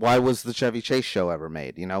 Why was the Chevy Chase show ever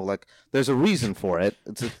made? Like, there's a reason for it.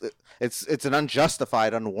 It's an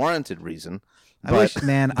unjustified, unwarranted reason. I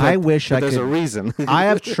wish I could. There's a reason. I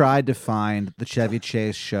have tried to find the Chevy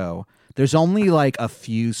Chase show. There's only like a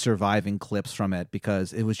few surviving clips from it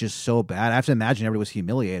because it was just so bad. I have to imagine everybody was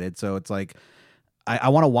humiliated. So it's like, I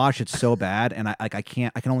want to watch it so bad, and I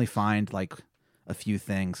can't. I can only find like a few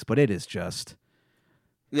things, but it is just.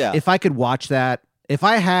 Yeah. If I could watch that, if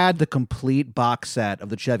I had the complete box set of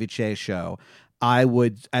the Chevy Chase show, I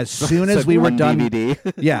would, as soon as we were done, DVD.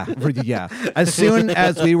 yeah. As soon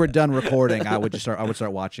as we were done recording, I would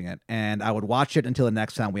start watching it, and I would watch it until the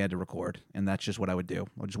next time we had to record, and that's just what I would do.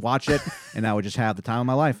 I would just watch it, and I would just have the time of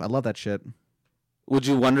my life. I love that shit. Would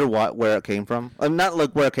you wonder where it came from? Not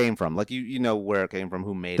like where it came from, like you know where it came from,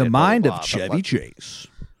 who made it. The mind of Chevy Chase.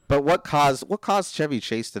 But what caused Chevy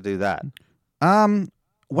Chase to do that?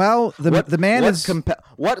 Well, the man is.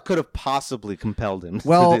 What could have possibly compelled him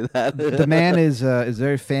to do that? The man is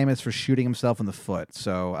very famous for shooting himself in the foot.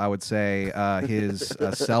 So I would say his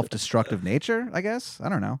self-destructive nature. I guess I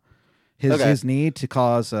don't know. His need to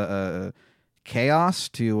cause chaos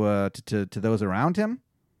to those around him.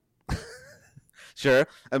 Sure,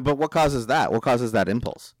 but what causes that? What causes that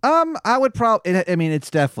impulse? I would probably. I mean,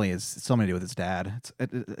 it's definitely something to do with his dad.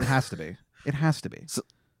 It has to be. It has to be.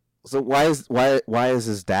 So why is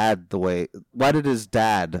his dad the way? Why did his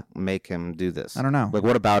dad make him do this? I don't know. Like,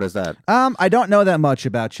 what about his dad? I don't know that much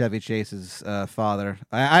about Chevy Chase's father.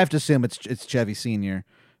 I have to assume it's Chevy Senior,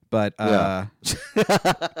 but yeah.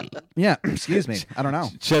 Excuse me. I don't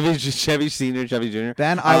know. Chevy Senior, Chevy Junior.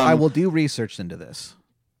 Ben, I will do research into this.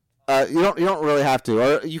 You don't really have to,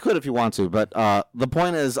 or you could if you want to. But the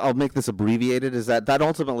point is, I'll make this abbreviated. Is that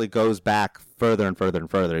ultimately goes back further and further and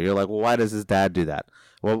further. You're like, well, why does his dad do that?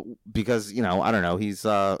 Well, because I don't know. He's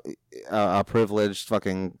a privileged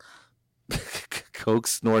fucking coke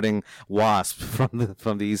snorting wasp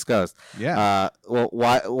from the East Coast. Yeah.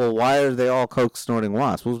 Why are they all coke snorting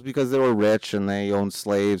wasps? Well, it's because they were rich and they owned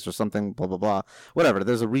slaves or something. Blah blah blah. Whatever.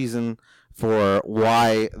 There's a reason for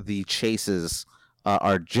why the chases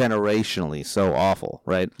are generationally so awful,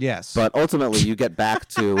 right? Yes. But ultimately, you get back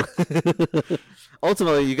to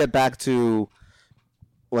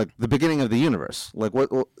like the beginning of the universe. Like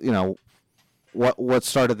what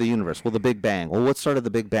started the universe? Well, the Big Bang. Well, what started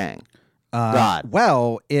the Big Bang? God.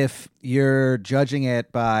 Well, if you're judging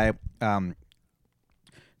it by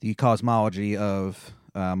the cosmology of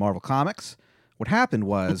Marvel Comics, what happened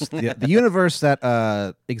was the universe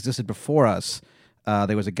that existed before us.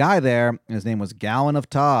 There was a guy there, and his name was Gallon of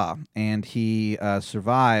Ta, and he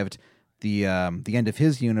survived the end of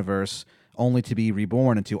his universe, only to be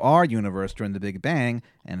reborn into our universe during the Big Bang,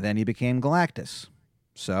 and then he became Galactus.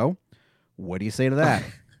 So, what do you say to that?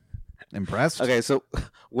 Impressed? Okay, so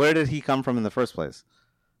where did he come from in the first place?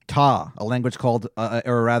 Ta, a language called,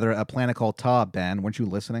 or rather, a planet called Ta. Ben, weren't you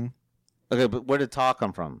listening? Okay, but where did Ta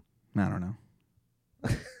come from? I don't know.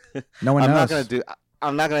 No one knows.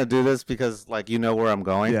 I'm not gonna do this because, like, you know where I'm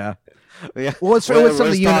going. Yeah. Yeah. Well, it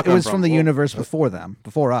was from the universe before them,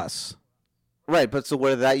 before us. Right, but so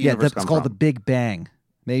where did that universe come from? It's called the Big Bang.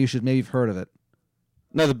 Maybe you've heard of it.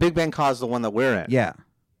 No, the Big Bang caused the one that we're in. Yeah.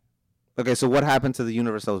 Okay, so what happened to the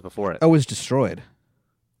universe that was before it? Oh, it was destroyed.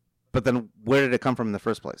 But then, where did it come from in the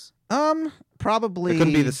first place? Probably. It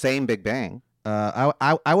couldn't be the same Big Bang.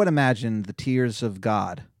 I would imagine the tears of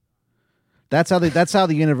God. That's how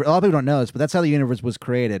the universe. A lot of people don't know this, but that's how the universe was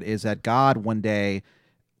created. Is that God one day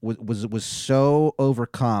was so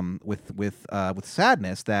overcome with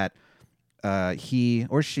sadness that he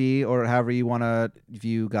or she, or however you want to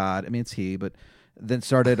view God. I mean, it's he, but then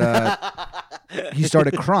started he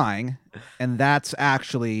started crying, and that's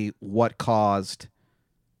actually what caused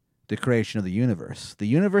the creation of the universe. The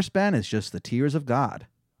universe, Ben, is just the tears of God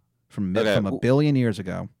from a billion years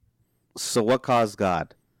ago. So what caused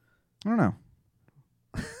God? I don't know.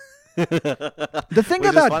 The thing Which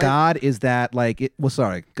is about funny. God is that, like, well,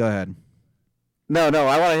 sorry, go ahead. No,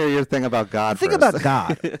 I want to hear your thing about God. The thing first. about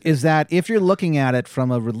God is that if you're looking at it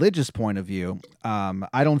from a religious point of view,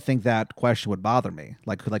 I don't think that question would bother me.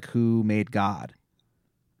 Like who made God?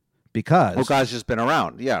 Because well, God's just been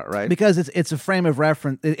around. Yeah, right. because it's a frame of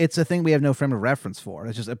reference. It's a thing we have no frame of reference for.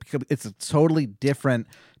 It's a totally different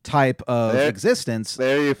type of existence.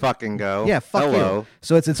 There you fucking go. Yeah, fuck Hello. you.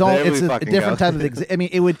 So it's all There it's we a fucking different go. type of. I mean,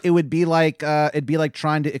 it would be like it'd be like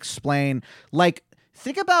trying to explain like.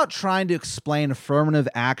 Think about trying to explain affirmative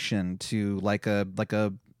action to like a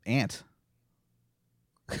ant.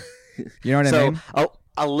 You know what I mean?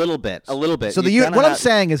 A little bit. So You I'm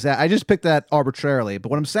saying is that I just picked that arbitrarily, but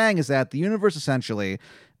what I'm saying is that the universe essentially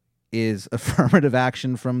is affirmative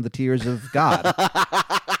action from the tears of God.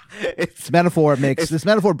 it's This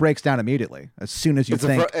metaphor breaks down immediately as soon as you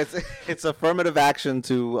think. it's affirmative action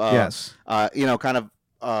to Yes. kind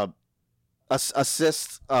of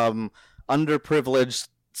assist underprivileged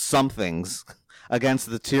somethings against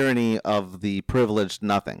the tyranny of the privileged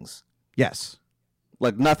nothings. Yes.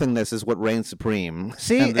 Like nothingness is what reigns supreme.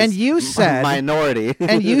 See, and and you said minority.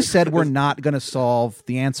 and you said we're not going to solve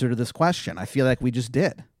the answer to this question. I feel like we just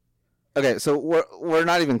did. Okay, so we're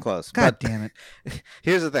not even close. God but damn it.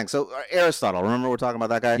 Here's the thing. So Aristotle, remember we're talking about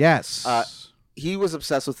that guy? Yes. He was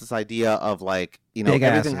obsessed with this idea of like, Big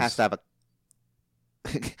everything asses. has to have a.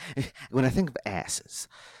 When I think of asses,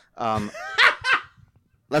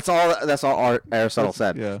 that's all Aristotle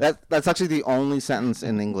said. Yeah. That's actually the only sentence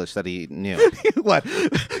in English that he knew. What?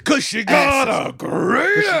 Because she got a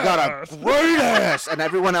great She got a great ass, and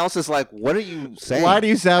everyone else is like, "What are you saying? Why do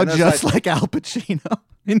you sound And it's just like Al Pacino?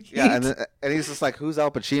 In Yeah, Heat? and he's just like, "Who's Al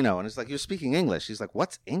Pacino?" And it's like, "You're speaking English." He's like,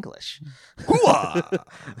 "What's English?" Hooah!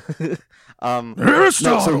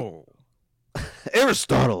 Aristotle.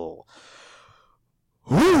 Aristotle.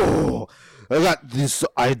 Ooh, I got this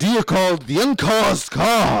idea called the uncaused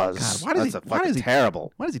cause. God, why does That's he- why fucking does he-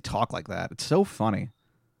 terrible. Why does he talk like that? It's so funny.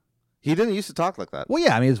 He didn't used to talk like that. Well,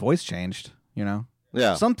 yeah, I mean, his voice changed, you know?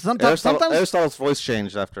 Yeah. Sometimes. Aristotle's voice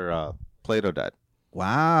changed after Plato died.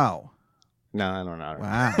 Wow. No, I don't know.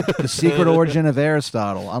 Wow. The secret origin of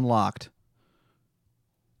Aristotle unlocked.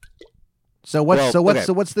 So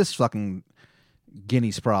what's this fucking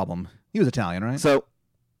Guinea's problem? He was Italian, right? So,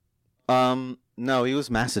 no, he was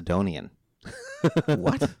Macedonian.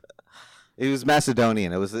 What? He was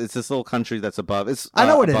Macedonian. It's this little country that's above. It's I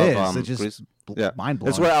know what above, it is. It's just Greece. Yeah. mind blowing.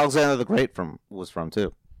 It's where Alexander the Great was from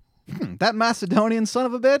too. That Macedonian son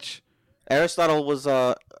of a bitch? Aristotle was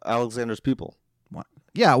Alexander's pupil. What?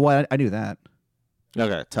 Yeah, well, I knew that.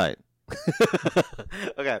 Okay, tight.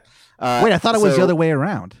 Okay. Wait, I thought it was the other way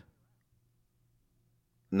around.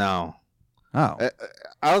 No, Oh.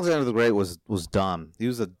 Alexander the Great was dumb. He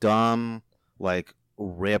was a dumb, like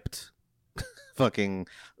ripped, fucking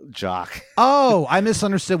jock. Oh, I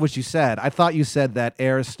misunderstood what you said. I thought you said that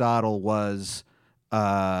Aristotle was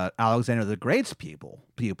Alexander the Great's pupil.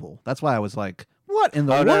 That's why I was like, what in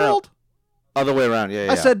the Oh, no, no. world? Other way around. Yeah.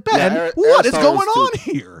 I said, Ben, Yeah, what is Aristotle going was on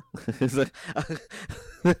too- here? It's like,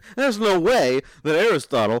 there's no way that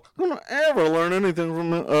Aristotle gonna ever learn anything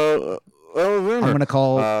from Alexander. I'm going to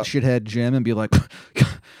call shithead Jim and be like, you're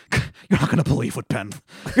not going to believe what Ben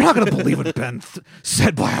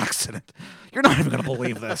said by accident. You're not even going to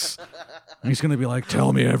believe this. And he's going to be like,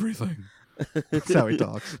 tell me everything. That's how he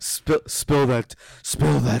talks. Spill that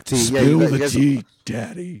tea. Spill you the guys- tea,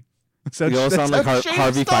 Daddy. You all sound like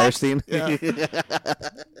Harvey Firestein.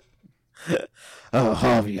 Oh,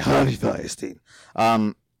 Harvey Firestein.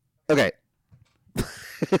 Okay.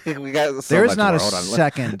 We got so There is much not more. a Hold on.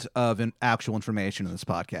 second of actual information in this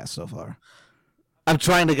podcast so far. I'm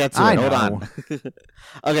trying to get to I it. Hold know. on.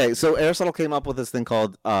 Okay, so Aristotle came up with this thing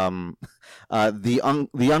called the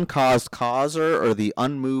uncaused causer or the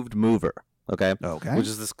unmoved mover. Okay. Okay. Which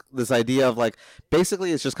is this idea of like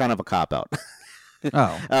basically it's just kind of a cop out.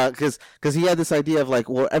 Oh. Because he had this idea of like,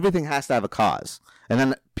 well, everything has to have a cause, and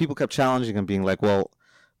then people kept challenging him, being like, well,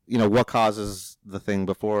 what causes the thing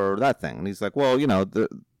before that thing? And he's like, well,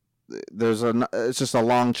 it's just a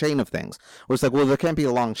long chain of things. Where it's like, well, there can't be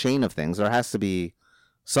a long chain of things. There has to be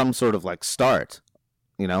some sort of like start,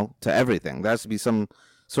 to everything. There has to be some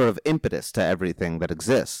sort of impetus to everything that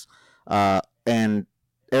exists. And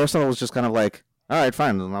Aristotle was just kind of like, all right,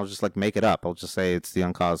 fine. And I'll just like make it up. I'll just say it's the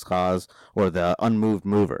uncaused cause or the unmoved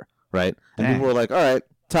mover, right? And Dang. people were like, all right,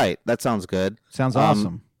 tight. That sounds good. Sounds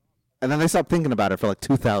awesome. And then they stopped thinking about it for like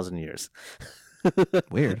 2,000 years.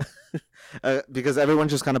 Weird. Because everyone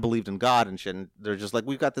just kind of believed in God and shit. And they're just like,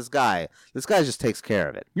 we've got this guy. This guy just takes care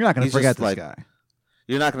of it. You're not going to He's forget just this like- guy.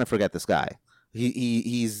 you're not going to forget this guy.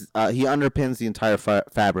 He underpins the entire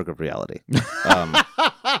fabric of reality.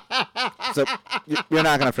 So you're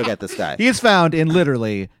not going to forget this guy. He is found in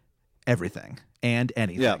literally everything and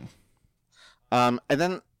anything. Yeah. And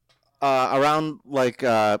then around like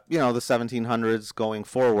the 1700s going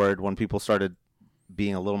forward, when people started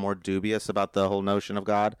being a little more dubious about the whole notion of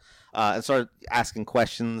God, and started asking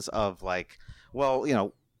questions of like, well,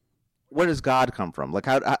 where does God come from? Like,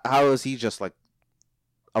 how is he just like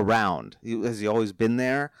around? Has he always been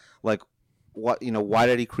there? Like, what, why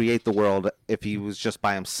did he create the world if he was just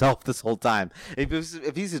by himself this whole time?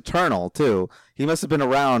 If he's eternal too, he must have been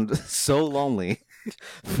around so lonely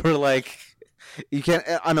for like, you can't,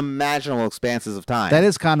 unimaginable expanses of time. That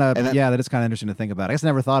is kind of that is kind of interesting to think about. I guess I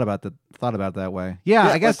never thought about it that way. Yeah,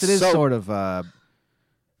 I guess it is sort of.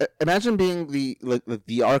 Imagine being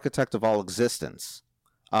the architect of all existence,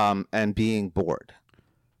 and being bored.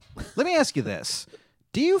 Let me ask you this: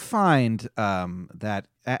 do you find that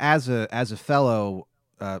as a fellow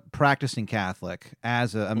practicing Catholic,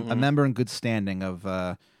 as a member in good standing of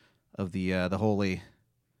the Holy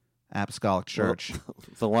Apostolic Church,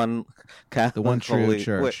 the one Catholic, the one true holy,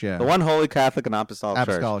 church, wait, yeah, the one holy Catholic and Apostolic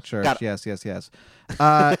Church. Yes.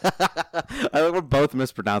 I think we're both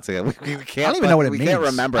mispronouncing it. We can't. I don't even know what it means. We can't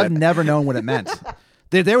remember. I've never known what it meant.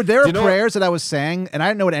 There were prayers that I was saying, and I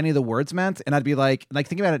didn't know what any of the words meant, and I'd be like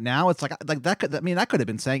thinking about it now, it's like that could. I mean, I could have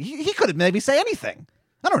been saying he could have maybe say anything.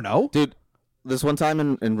 I don't know, dude. This one time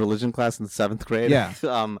in religion class in the 7th grade,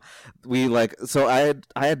 we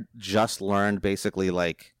I had just learned basically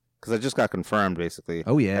because I just got confirmed basically.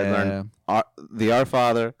 Oh yeah, I learned the Our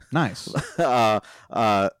Father, nice, the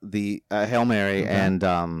Hail Mary, okay. and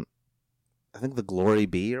I think the Glory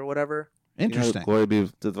Be or whatever. Interesting. Glory be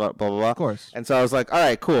to blah blah blah. Of course. And so I was like, all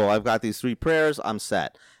right, cool. I've got these 3 prayers. I'm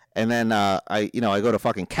set. And then I go to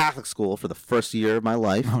fucking Catholic school for the first year of my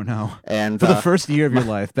life. Oh no! And for the first year of your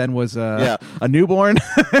life, Ben was a newborn.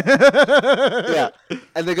 Yeah.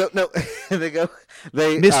 And they go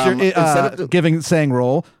Mr. Saying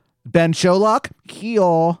roll. Ben Sherlock.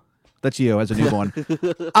 Here. That's you as a newborn.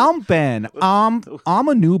 I'm Ben. I'm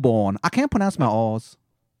a newborn. I can't pronounce my R's.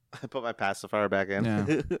 I put my pacifier back in.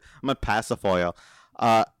 Yeah. I'm a pacifoil.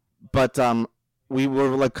 But we were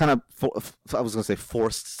like kind of, I was going to say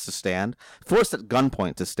forced at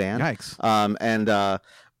gunpoint to stand. Yikes. And I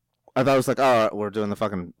thought it was like, oh, we're doing the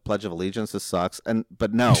fucking Pledge of Allegiance. This sucks.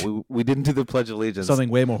 But no, we didn't do the Pledge of Allegiance. Something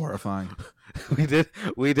way more horrifying. We did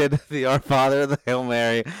the Our Father, the Hail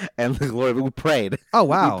Mary, and the Glory. We prayed. Oh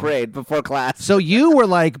wow, we prayed before class. So you were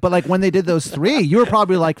like, but like when they did those 3, you were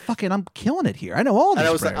probably like, "Fucking, I'm killing it here. I know all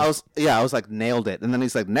these." And I was like, nailed it. And then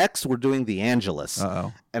he's like, next we're doing the Angelus.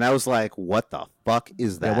 Uh-oh. And I was like, what the fuck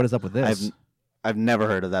is that? Yeah, what is up with this? I've never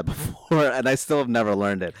heard of that before, and I still have never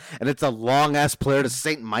learned it. And it's a long ass prayer to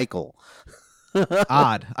Saint Michael.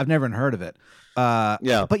 Odd. I've never even heard of it.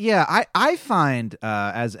 Yeah, but yeah, I find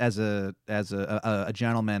as a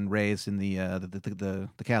gentleman raised in the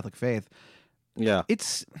Catholic faith, yeah,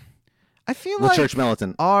 I feel the like church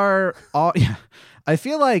militant. I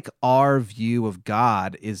feel like our view of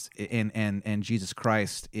God is and Jesus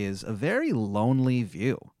Christ is a very lonely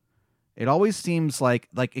view. It always seems like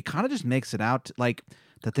it kind of just makes it out like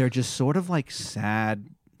that they're just sort of like sad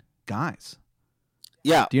guys.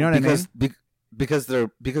 Yeah, do you know what I mean? Because they're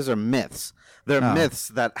myths. They're myths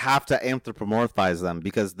that have to anthropomorphize them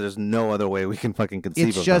because there's no other way we can fucking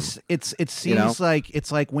conceive of them. It seems like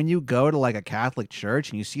it's like when you go to like a Catholic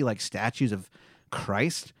church and you see like statues of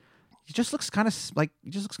Christ, he just looks kind of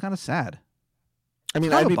sad. I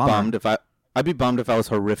mean, I'd be bummed if I was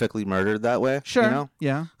horrifically murdered that way. Sure,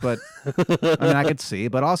 yeah, but I mean, I could see,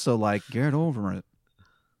 but also like get over it.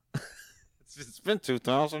 It's been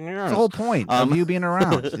 2,000 years. The whole point of you being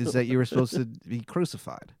around is that you were supposed to be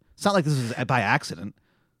crucified. It's not like this was by accident.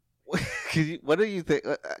 What do you think?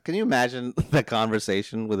 Can you imagine that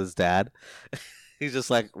conversation with his dad? He's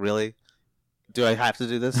just like, really? Do I have to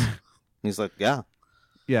do this? He's like, yeah.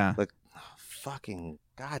 Yeah. Like, oh, fucking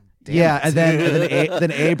God damn. Yeah, it. and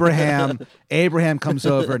then Abraham comes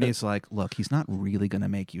over and he's like, look, he's not really going to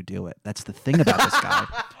make you do it. That's the thing about this guy.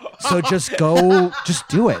 So just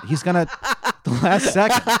do it. He's going to, the last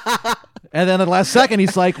second. And then the last second,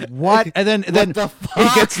 he's like, what? And then he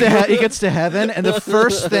gets to heaven, and the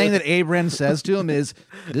first thing that Abraham says to him is,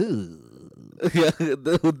 yeah,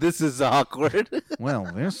 this is awkward.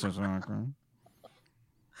 Well, this is awkward.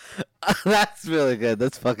 That's really good.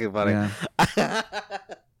 That's fucking funny. Yeah.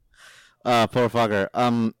 Poor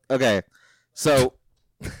fucker. Okay, so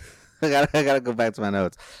I gotta go back to my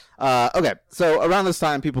notes. Okay, so around this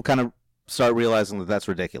time, people kind of start realizing that that's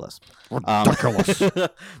ridiculous. Ridiculous.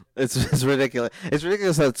 It's ridiculous. It's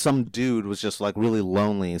ridiculous that some dude was just like really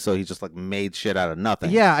lonely, so he just like made shit out of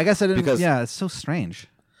nothing. Yeah, I guess I didn't. Because- Yeah, it's so strange.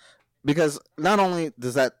 Because not only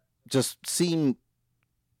does that just seem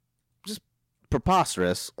just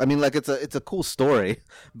preposterous. I mean, like it's a cool story,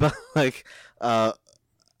 but like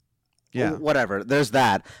Yeah. whatever. There's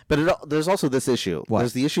that, but there's also this issue. What?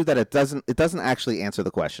 There's the issue that it doesn't actually answer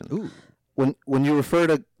the question. Ooh. When you refer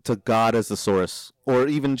to God as the source, or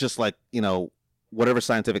even just like whatever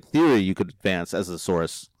scientific theory you could advance as the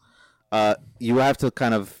source, you have to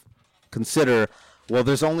kind of consider. Well,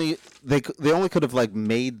 they only could have like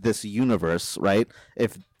made this universe, right?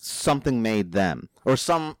 If something made them, or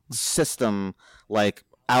some system like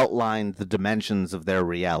outlined the dimensions of their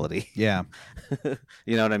reality. Yeah.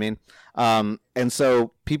 You know what I mean? And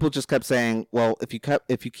so people just kept saying, well, if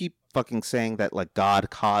you keep fucking saying that like God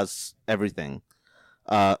caused everything,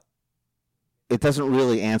 it doesn't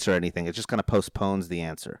really answer anything. It just kind of postpones the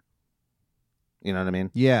answer. You know what I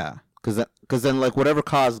mean? Yeah. Because then like whatever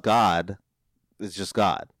caused God is just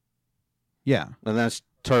God, Yeah. and then it's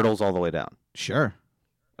turtles all the way down. Sure.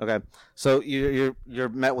 Okay, so you're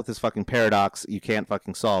met with this fucking paradox. You can't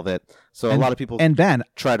fucking solve it. So a lot of people And Ben,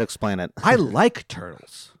 try to explain it. I like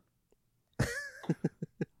turtles.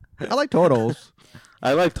 I like turtles.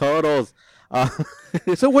 I like turtles.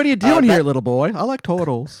 So what are you doing here, little boy? I like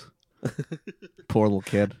turtles. Poor little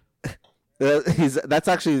kid. That's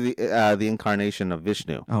actually the incarnation of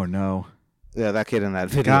Vishnu. Oh no. Yeah, that kid in that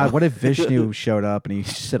video. God, what if Vishnu showed up and he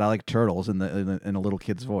said, "I like turtles" in a little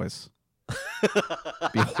kid's voice?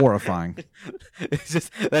 It'd be horrifying. It's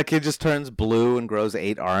just that kid just turns blue and grows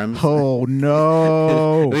 8 arms. Oh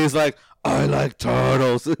no. And he's like, I like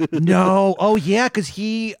turtles. No. Oh yeah, because is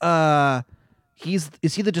he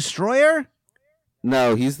the destroyer?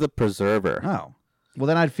 No, he's the preserver. Oh. Well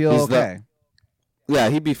then I'd feel He's okay. Yeah,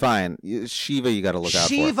 he'd be fine. Shiva, you got to look out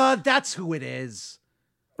for. Shiva, that's who it is.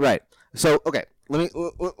 Right. So, okay, let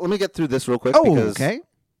me get through this real quick. Oh, because okay.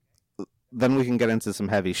 Then we can get into some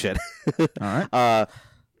heavy shit. All right.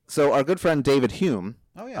 So our good friend David Hume.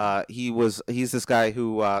 Oh yeah. He's this guy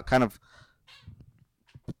who kind of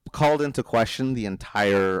called into question the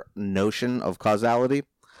entire notion of causality,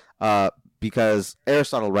 because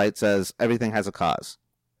Aristotle, right, says everything has a cause.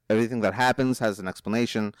 Everything that happens has an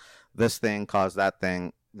explanation. This thing caused that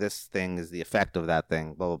thing. This thing is the effect of that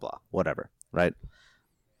thing. Blah blah blah. Whatever. Right.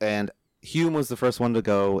 And Hume was the first one to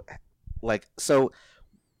go, like, so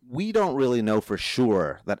we don't really know for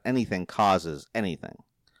sure that anything causes anything.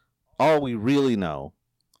 All we really know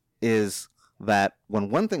is that when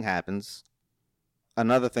one thing happens,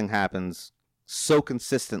 another thing happens so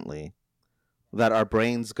consistently that our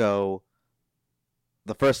brains go,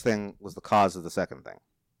 the first thing was the cause of the second thing.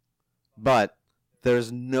 But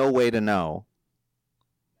there's no way to know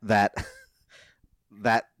that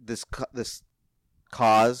this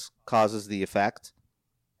cause causes the effect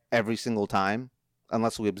every single time,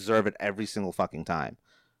 unless we observe it every single fucking time.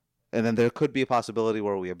 And then there could be a possibility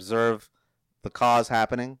where we observe the cause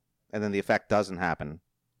happening and then the effect doesn't happen.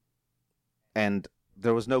 And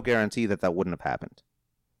there was no guarantee that wouldn't have happened.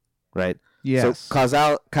 Right? Yes.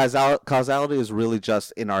 So causality is really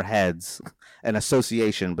just in our heads an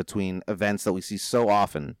association between events that we see so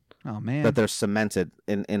often Oh man. that they're cemented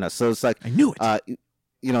in us. So it's like, I knew it.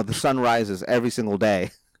 the sun rises every single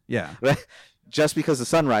day. Yeah. Right? Just because the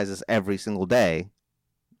sun rises every single day,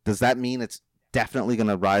 does that mean it's definitely going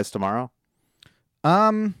to rise tomorrow?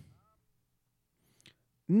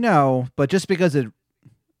 No, but just because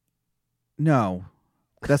no,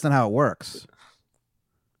 that's not how it works.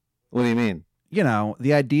 What do you mean?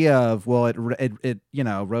 The idea of, well, it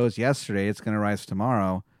rose yesterday, it's going to rise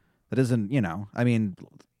tomorrow. That isn't, I mean,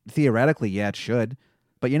 theoretically, yeah, it should.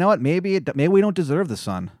 But you know what? Maybe we don't deserve the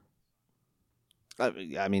sun.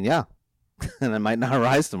 I mean, yeah. And it might not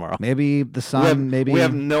rise tomorrow. Maybe the sun, We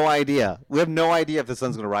have no idea. We have no idea if the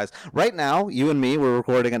sun's going to rise. Right now, you and me, we're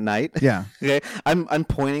recording at night. Yeah. Okay. I'm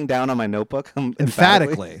pointing down on my notebook.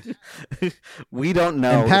 Emphatically. We don't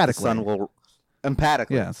know if the sun will.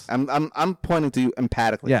 Emphatically. Yes. I'm pointing to you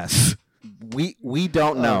emphatically. Yes. We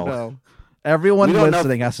don't know. Oh, no. Everyone We don't know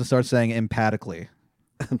listening has to start saying emphatically.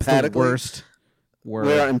 Emphatically. It's the worst word.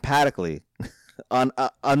 We are emphatically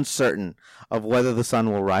uncertain of whether the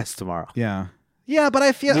sun will rise tomorrow. Yeah. Yeah, but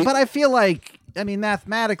I feel like, I mean,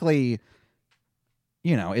 mathematically,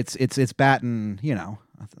 it's batting,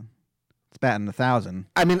 it's batting 1,000.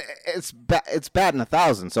 I mean, it's batting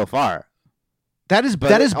 1,000 so far. That is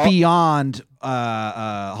beyond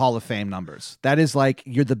Hall of Fame numbers. That is like,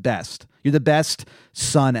 you're the best. You're the best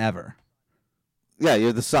sun ever. Yeah,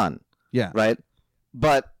 you're the sun. Yeah. Right?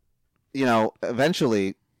 But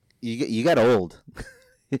eventually you get old.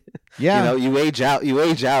 Yeah. You age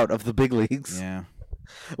out of the big leagues. Yeah.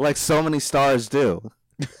 Like so many stars do.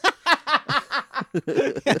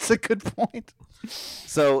 That's a good point.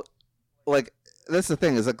 So, like, that's the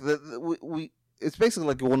thing is like we it's basically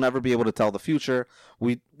like we'll never be able to tell the future.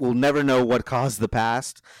 We will never know what caused the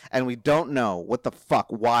past, and we don't know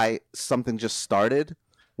why something just started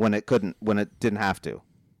when it didn't have to.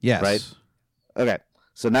 Yes. Right? Okay.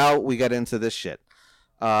 So now we get into this shit.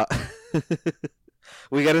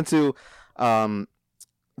 We get into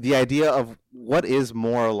the idea of what is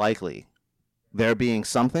more likely, there being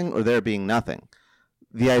something or there being nothing.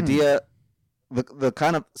 The idea, the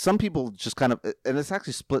kind of, some people just kind of, and it's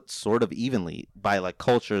actually split sort of evenly by like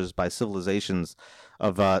cultures, by civilizations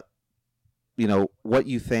of, what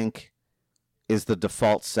you think is the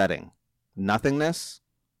default setting, nothingness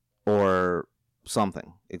or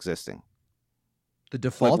something existing. The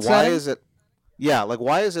default Like, why setting? is it? Yeah, like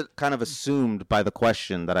why is it kind of assumed by the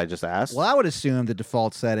question that I just asked? Well, I would assume the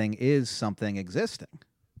default setting is something existing.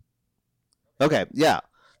 Okay, yeah,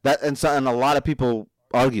 and a lot of people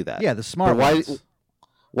argue that. Yeah, the smart But ones.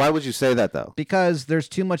 why would you say that though? Because there's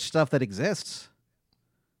too much stuff that exists.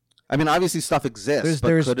 I mean, obviously stuff exists.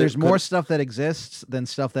 There's more stuff that exists than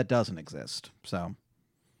stuff that doesn't exist. So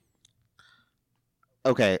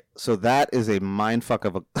Okay, so that is a mindfuck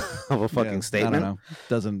of a fucking yeah, statement. I don't know.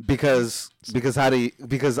 Doesn't Because how do you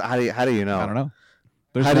know? I don't know.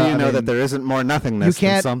 How do you know that there isn't more nothingness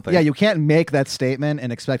than something? Yeah, you can't make that statement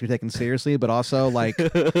and expect to be taken seriously, but also like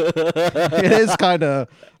it is kind of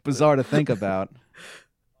bizarre to think about.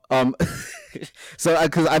 So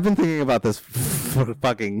because I've been thinking about this for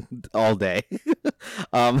fucking all day.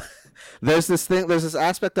 There's this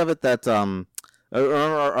aspect of it that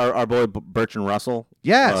our boy Bertrand Russell.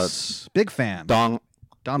 Yes, big fan. Don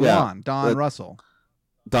Russell.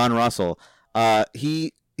 Don Russell.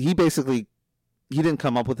 He basically, he didn't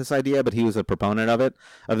come up with this idea, but he was a proponent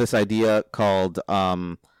of this idea called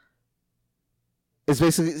is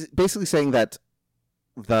basically saying that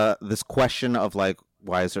this question of like,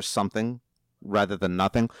 why is there something rather than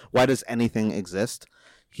nothing? Why does anything exist?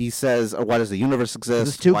 He says, or why does the universe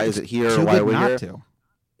exist? Why is it here? Why are we here?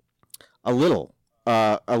 A little.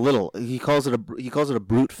 He calls it a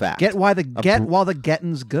brute fact. While the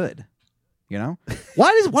getting's good. You know?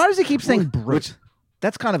 Why does he keep saying brute?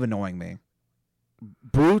 That's kind of annoying me.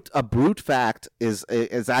 A brute fact is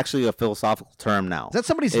actually a philosophical term now. Is that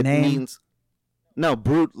somebody's name? Means, no,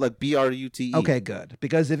 brute, like BRUTE. Okay, good.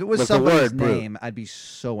 Because if it was somebody's name, I'd be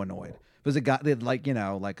so annoyed. It was a guy like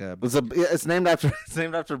a. It's named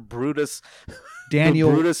after Brutus.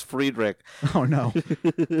 Daniel Brutus Friedrich. Oh no.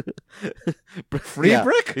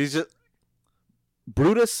 Friedrich? Yeah, he's just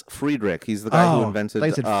Brutus Friedrich. He's the guy who invented.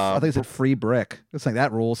 I thought you said free brick. It's like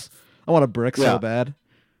that rules. I want a brick so bad.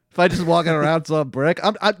 If I just walking around saw a brick,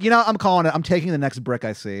 I'm calling it. I'm taking the next brick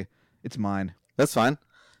I see. It's mine. That's fine.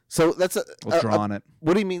 So that's Let's draw on it.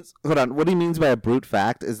 What he means? Hold on. What he means by a brute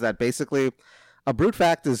fact is that basically, a brute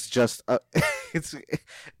fact is just it's.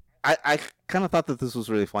 I kind of thought that this was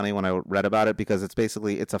really funny when I read about it because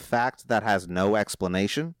it's a fact that has no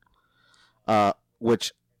explanation,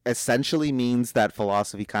 which essentially means that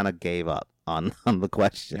philosophy kind of gave up on the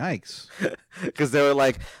question. Yikes! Because they're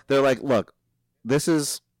like, look, this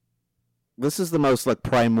is the most like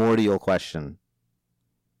primordial question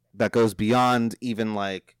that goes beyond even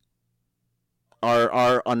like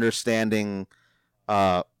our understanding,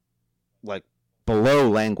 like below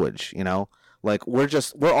language, you know. Like we're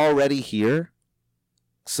already here,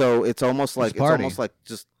 so it's almost like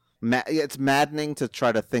just it's maddening to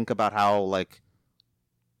try to think about how like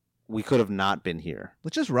we could have not been here.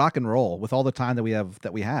 Let's just rock and roll with all the time that we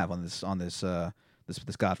have on this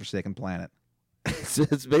godforsaken planet.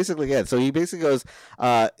 It's basically it. So he basically goes,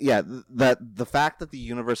 that the fact that the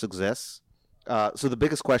universe exists. So the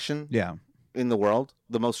biggest question, in the world,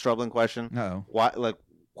 the most troubling question, why, like,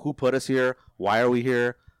 who put us here? Why are we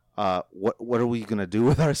here? What are we gonna do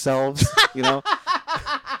with ourselves? You know,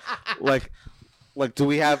 like do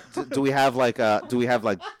we have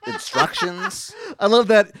instructions? I love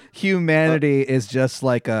that humanity is just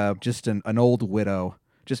like an old widow.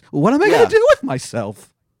 Just what am I gonna do with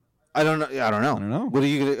myself? I don't know. What are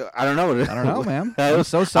you gonna? I don't know. I don't know, man. I'm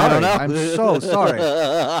so sorry. I don't know. I'm so sorry.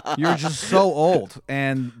 You're just so old,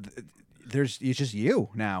 and it's just you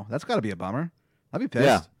now. That's got to be a bummer. I'd be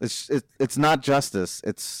pissed. Yeah, it's not justice.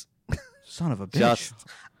 It's son of a bitch. Just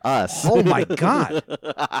us. Oh my god.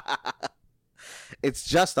 It's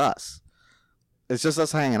just us. It's just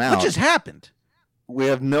us hanging out. What just happened? We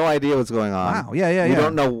have no idea what's going on. Wow. Yeah. We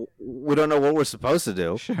don't know what we're supposed to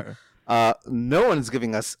do. Sure. No one's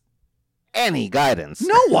giving us any guidance.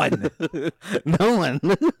 No one. No one.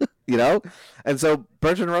 You know? And so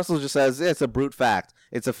Bertrand Russell just says it's a brute fact.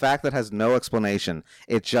 It's a fact that has no explanation.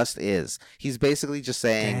 It just is. He's basically just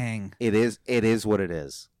saying Dang. it is what it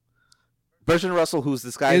is. Bertrand Russell, who's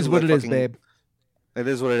this guy It is who, what like, it is, fucking, babe. It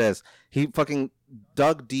is what it is. He fucking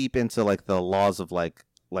dug deep into like the laws of like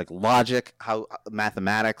logic, how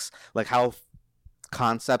mathematics, like how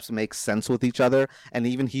concepts make sense with each other, and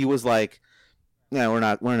even he was like, "Yeah, we're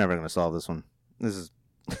never gonna solve this one. This is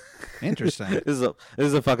Interesting. this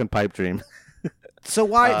is a fucking pipe dream." So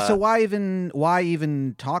why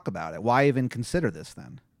even talk about it? Why even consider this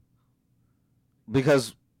then?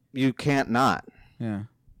 Because you can't not. Yeah.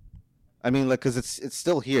 I mean, like, because it's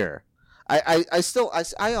still here. I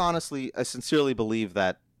honestly, I sincerely believe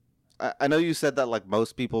that. I know you said that like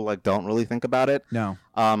most people like don't really think about it. No.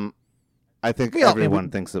 I think everyone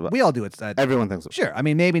thinks about. We all do it. Everyone thinks about. Sure. I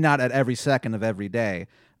mean, maybe not at every second of every day.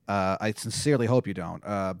 I sincerely hope you don't.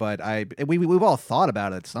 But we've all thought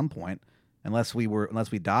about it at some point, unless we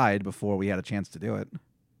died before we had a chance to do it.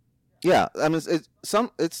 Yeah, I mean,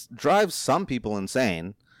 it drives some people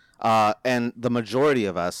insane, and the majority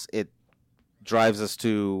of us, it drives us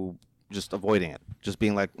to just avoiding it, just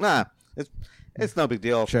being like, nah, it's no big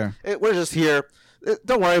deal. Sure. We're just here.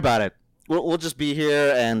 Don't worry about it. We'll just be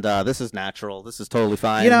here, and this is natural. This is totally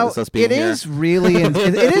fine. You know, It's us being it here. is really it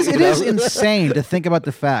is You it know? is insane to think about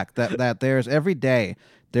the fact that there's every day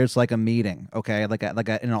there's like a meeting, okay, like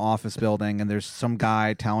in an office building, and there's some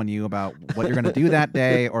guy telling you about what you're going to do that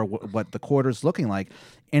day or what the quarter's looking like,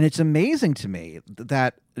 and it's amazing to me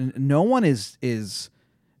that no one is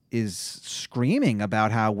screaming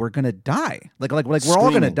about how we're going to die, like we're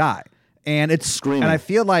all going to die, and it's Screaming. and I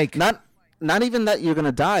feel like not even that you're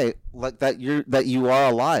gonna die, like that you are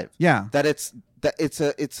alive. Yeah. That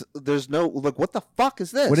there's no, like, what the fuck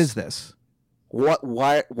is this? What is this? What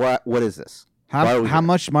is this? How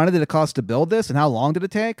much money did it cost to build this, and how long did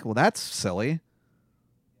it take? Well, that's silly.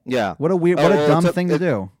 Yeah. What a dumb thing to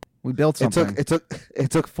do. We built something. It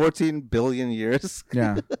took 14 billion years.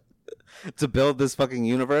 Yeah. To build this fucking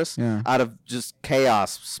universe out of just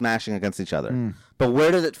chaos smashing against each other. Mm. But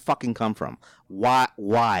where did it fucking come from? Why?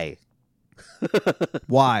 Why?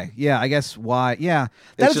 Yeah, I guess why. Yeah,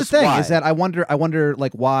 that is the thing. Why. Is that I wonder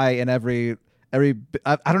like why in every I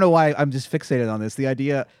don't know why I'm just fixated on this. The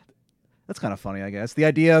idea that's kind of funny, I guess. The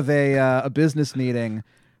idea of a business meeting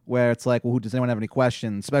where it's like, well, does anyone have any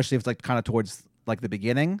questions? Especially if it's like kind of towards like the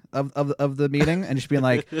beginning of the meeting, and just being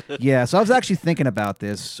like, yeah. So I was actually thinking about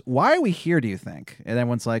this. Why are we here? Do you think? And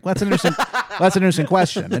everyone's like, well, that's an interesting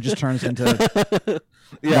question. It just turns into.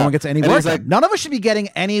 Yeah. No one gets any And work he's done. like- None of us should be getting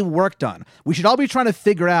any work done. We should all be trying to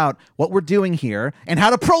figure out what we're doing here and how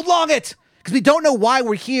to prolong it. Because we don't know why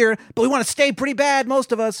we're here, but we want to stay pretty bad,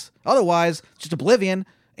 most of us. Otherwise, it's just oblivion.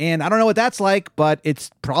 And I don't know what that's like, but it's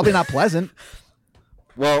probably not pleasant.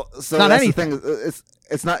 Well, so not that's anything. the thing.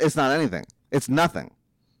 It's not anything. It's nothing.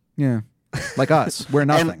 Yeah. Like us. We're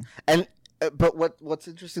nothing. And but what's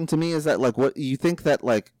interesting to me is that, like, what you think that,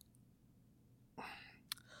 like,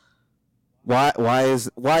 why is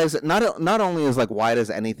it not only is like, why does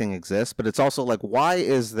anything exist, but it's also like, why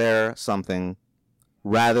is there something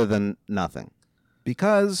rather than nothing?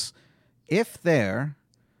 Because if there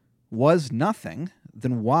was nothing,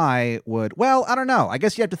 then why would... Well, I don't know. I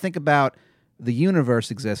guess you have to think about the universe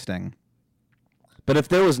existing. But if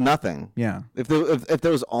there was nothing, Yeah. if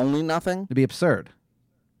there was only nothing, It'd be absurd.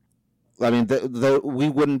 I mean, we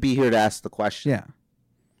wouldn't be here to ask the question. Yeah.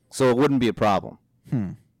 So it wouldn't be a problem.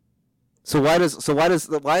 So why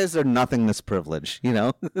is there nothingness privilege? You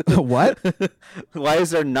know, What? Why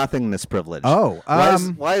is there nothingness privilege? Oh,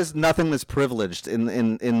 why is nothingness privileged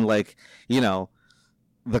in like, you know,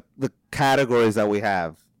 the categories that we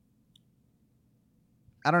have?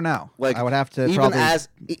 I don't know. Like, I would have to even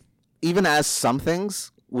probably... even as some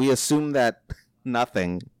things, we assume that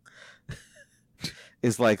nothing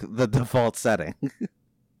is like the default setting.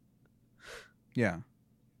 Yeah.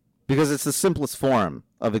 Because it's the simplest form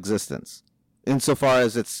of existence, insofar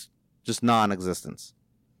as it's just non-existence.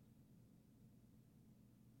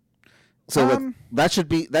 So like, that should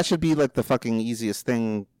be like the fucking easiest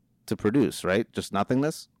thing to produce, right? Just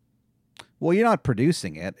nothingness. Well, you're not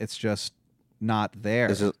producing it. It's just not there.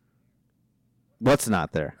 It's just, what's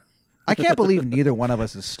not there? I can't believe neither one of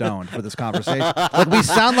us is stoned for this conversation. Like, we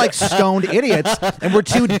sound like stoned idiots, and we're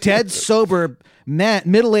two dead sober men,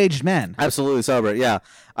 middle-aged men. Absolutely sober. Yeah.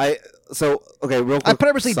 Okay, real quick. I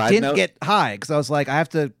purposely side didn't note. get high because I was like,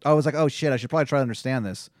 oh shit, I should probably try to understand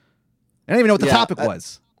this. I didn't even know what the Yeah, topic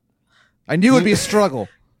was. I knew it would be a struggle. It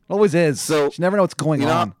always is. So, you never know what's going you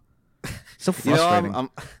know, on. So You know, frustrating.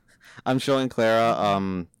 I'm showing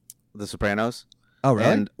Clara The Sopranos. Oh, really?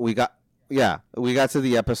 And we got to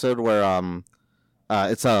the episode where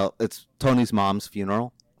it's Tony's mom's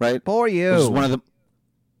funeral, right? For you. Which is one of the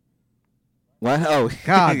what? Oh,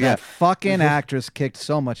 God, yeah. that fucking actress kicked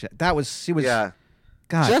so much. She was. Yeah.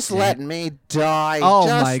 God, Just let me die. Oh,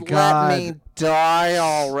 Just my God. let me die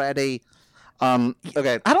already.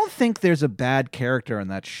 Okay. I don't think there's a bad character in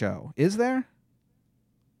that show. Is there?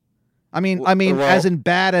 I mean, Well, as in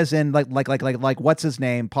bad, as in like what's his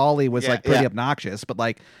name? Paulie was Yeah, like pretty yeah. obnoxious, but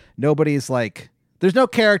like nobody's like. There's no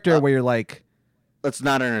character where you're like. It's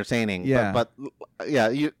not entertaining. Yeah. But yeah,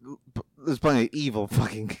 there's plenty of evil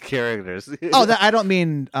fucking characters. Oh, I don't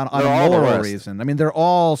mean on They're a all the moral worst. reason. I mean, they're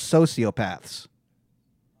all sociopaths.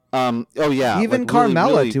 Oh yeah. Even like,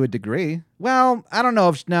 Carmela really, to a degree. Well, I don't know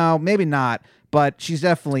if no, maybe not, but she's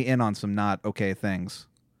definitely in on some not okay things.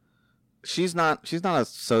 She's not a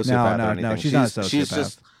sociopath. No, or anything. she's not a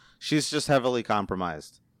sociopath. She's just heavily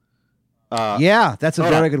compromised. Yeah, that's a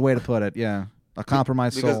hold very on. good way to put it. Yeah, a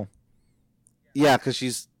compromised Because- soul. Yeah, because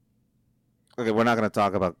she's. Okay, we're not going to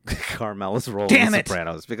talk about Carmela's role Damn in The it.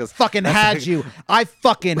 Sopranos because Fucking that's had like- you. I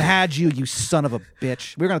fucking had you, you son of a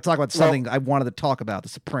bitch. We're going to talk about something I wanted to talk about, The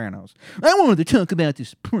Sopranos. I wanted to talk about The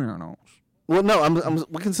Sopranos. Well, no,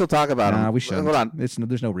 we can still talk about Nah, him. we shouldn't. Hold on. There's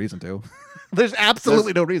no reason to. There's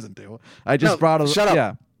absolutely no reason to. I just No, brought a shut up.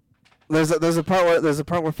 Yeah. There's a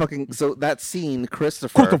part where fucking so that scene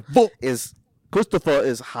Christopher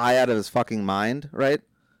is high out of his fucking mind, right?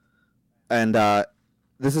 And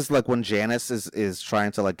this is like when Janice is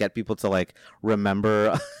trying to like get people to like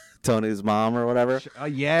remember Tony's mom or whatever.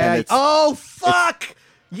 Yeah. And it's- Oh fuck.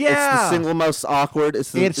 Yeah. It's the single most awkward. It's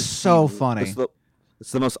so funny.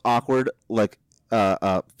 It's the most awkward like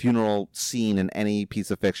funeral scene in any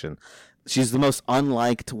piece of fiction. She's the most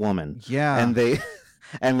unliked woman. Yeah.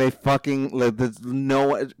 And they fucking like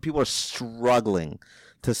people are struggling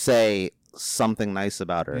to say something nice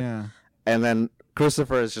about her. Yeah. And then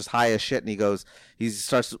Christopher is just high as shit, and he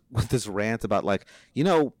starts with this rant about like,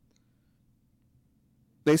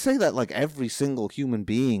 they say that like every single human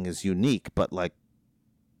being is unique, but like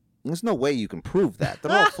there's no way you can prove that.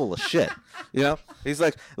 They're all full of shit. He's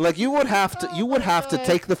like you would have to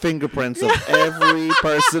take the fingerprints of every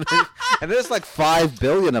person, and there's like 5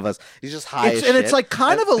 billion of us. He's just high as shit. And it's like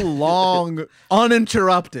kind of a long,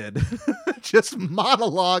 uninterrupted, just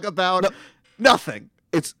monologue about nothing.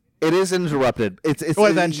 It is interrupted. It's Well,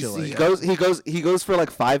 eventually, he goes for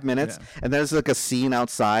like 5 minutes, and there's like a scene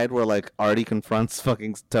outside where like Artie confronts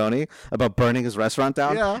fucking Tony about burning his restaurant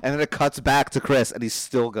down, and then it cuts back to Chris, and he's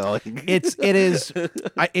still going.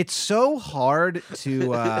 It's so hard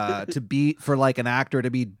to be for like an actor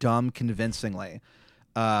to be dumb convincingly,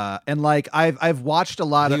 and like I've watched a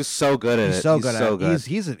lot of. He's so good at it. He's so good at it. Good.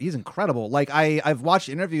 He's incredible. Like I've watched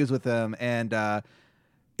interviews with him and.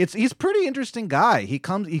 He's a pretty interesting guy. He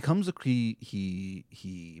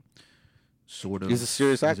sort of he's a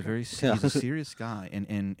serious actor. He's a serious guy,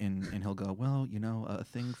 and he'll go, well, a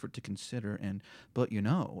thing to consider, but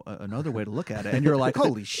another way to look at it, and you're like,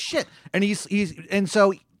 holy shit, and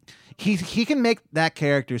so he can make that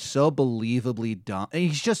character so believably dumb, and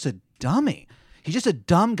he's just a dummy. He's just a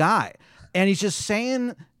dumb guy, and he's just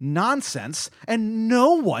saying nonsense, and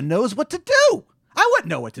no one knows what to do. I wouldn't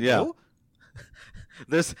know what to do.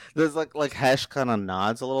 There's like Hesh kind of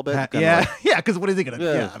nods a little bit. Yeah, because what is he gonna?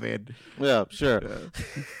 Yeah, I mean, yeah, sure.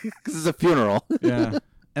 Because it's a funeral. Yeah,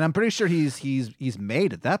 and I'm pretty sure he's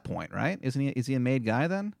made at that point, right? Isn't he? Is he a made guy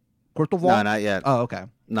then? No, not yet. Oh, okay.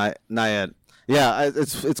 Not yet. Yeah,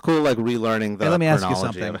 it's cool like relearning the. Hey, let me ask you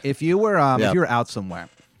chronology something. of it. If you were out somewhere,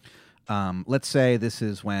 let's say this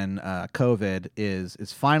is when COVID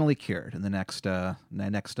is finally cured in the next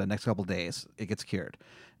couple days, it gets cured.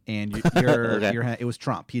 And it was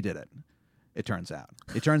Trump. He did it. It turns out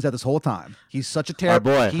this whole time he's such a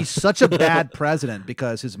terrible. boy. He's such a bad president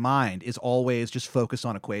because his mind is always just focused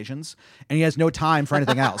on equations, and he has no time for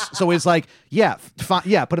anything else. So it's like,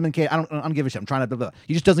 put him in cage. I don't give a shit. I'm trying to. Blah, blah.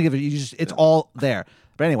 He just doesn't give a. It's all there.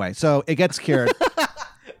 But anyway, so it gets cured.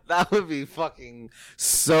 That would be fucking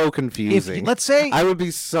so confusing. Let's say I would be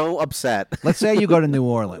so upset. Let's say you go to New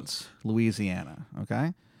Orleans, Louisiana.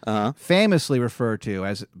 Okay. Famously referred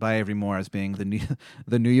to by Avery Moore as being the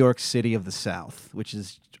New York City of the South, which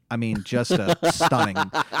is, I mean, just a stunning,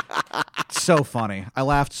 so funny. I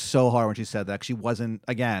laughed so hard when she said that. She wasn't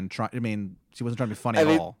she wasn't trying to be funny at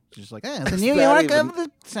all. She's just like, it's the New York of the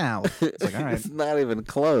South. It's like, all right, It's not even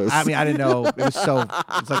close. I mean, I didn't know it was so.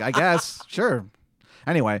 It's like, I guess, sure.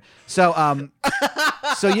 Anyway, so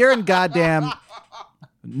you're in goddamn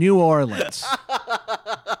New Orleans.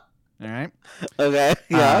 All right. Okay.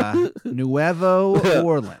 Yeah. Nuevo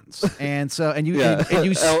Orleans, and you Yeah. and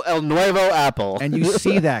you El Nuevo Apple. and you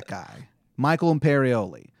see that guy, Michael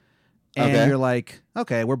Imperioli, and Okay. you're like,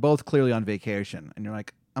 okay, we're both clearly on vacation, and you're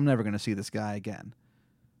like, I'm never going to see this guy again.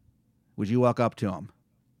 Would you walk up to him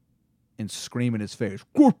and scream in his face,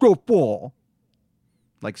 "Good ball,"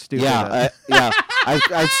 like stupid? I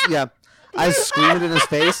screamed in his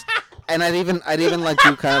face, and I'd even like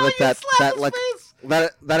do kind of like that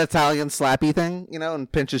Italian slappy thing,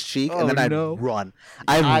 and pinch his cheek, and then I'd run.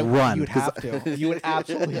 I'd run. You'd have to. You would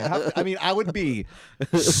absolutely have to. I mean, I would be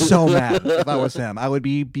so mad if I was him. I would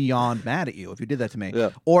be beyond mad at you if you did that to me.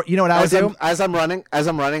 Yeah. Or you know what I would do? As I'm running,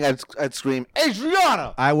 I'd scream,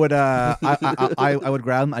 "Adriana!" I would I would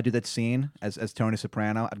grab him. I'd do that scene as Tony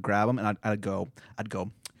Soprano. I'd grab him and I'd go,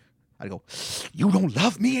 "You don't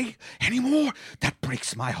love me anymore? That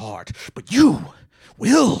breaks my heart. But you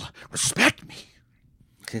will respect me."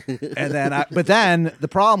 And then, but then the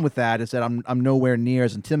problem with that is that I'm nowhere near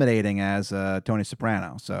as intimidating as Tony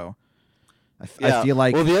Soprano. So I feel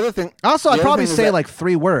like. Well, the other thing. Also, I'd probably say that, like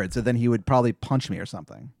 3 words, and then he would probably punch me or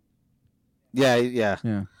something. Yeah. Yeah.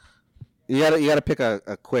 You gotta pick a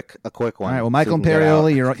quick one. All right. Well, Michael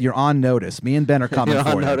Imperioli, you're on notice. Me and Ben are coming You're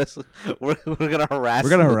for on you. notice. We're gonna harass. We're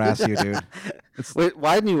gonna harass you, dude. Wait,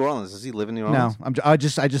 why New Orleans? Does he live in New No, Orleans? I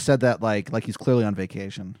just said that like he's clearly on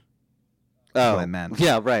vacation. Oh, what I meant.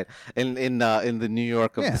 Yeah, right. In the New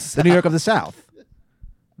York of the South. the New York of the South.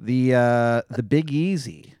 The Big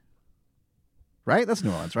Easy. Right? That's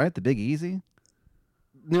New Orleans, right? The Big Easy.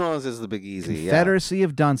 New Orleans is the Big Easy. Confederacy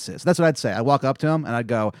of Dunces. That's what I'd say. I'd walk up to him and I'd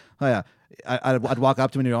go, "Oh yeah." I'd walk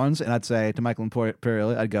up to him in New Orleans and I'd say to Michael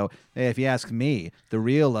Imperioli, I'd go, "Hey, if you ask me, the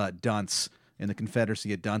real dunce in the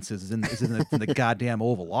Confederacy of Dunces is in the goddamn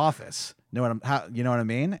Oval Office." You know what I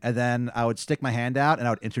mean? And then I would stick my hand out and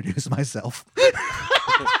I would introduce myself.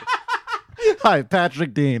 Hi,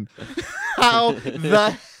 Patrick Dean. How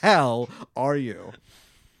the hell are you?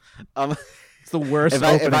 It's the worst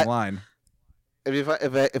opening line.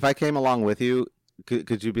 If I came along with you,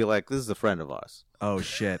 could you be like, "This is a friend of ours"? Oh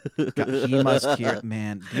shit! God, he must hear.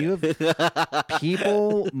 Man,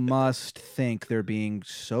 people must think they're being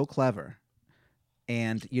so clever.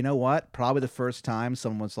 And you know what? Probably the first time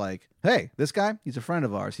someone was like, "Hey, this guy, he's a friend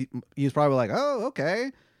of ours." He's probably like, "Oh,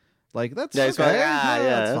 okay." Like that's he's okay. like,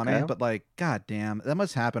 That's funny. okay. But like, goddamn, that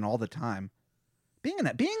must happen all the time. Being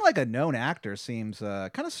like a known actor seems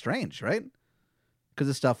kind of strange, right? Because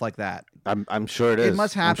of stuff like that. I'm sure it is. It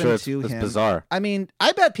must happen I'm sure to it's him. bizarre. I mean,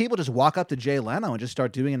 I bet people just walk up to Jay Leno and just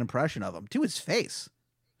start doing an impression of him to his face.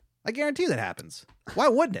 I guarantee that happens. Why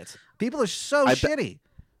wouldn't it? People are so shitty.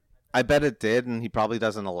 I bet it did, and he probably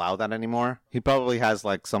doesn't allow that anymore. He probably has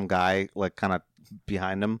like some guy like kind of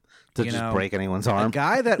behind him to just break anyone's arm. A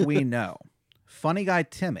guy that we know, funny guy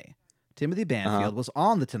Timothy Banfield, was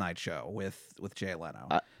on the Tonight Show with Jay Leno.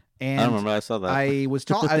 I remember I saw that. I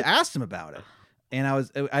asked him about it,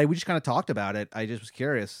 and we just kind of talked about it. I just was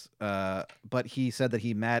curious, but he said that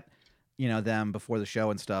he met them before the show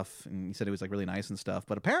and stuff, and he said it was like really nice and stuff.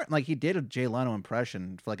 But apparently, like he did a Jay Leno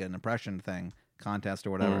impression for like an impression thing contest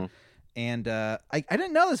or whatever. And I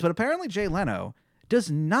didn't know this, but apparently Jay Leno does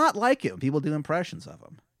not like it when people do impressions of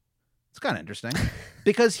him. It's kind of interesting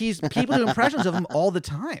because people do impressions of him all the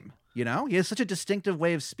time. He has such a distinctive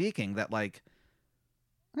way of speaking that like.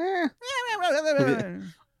 That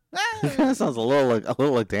sounds a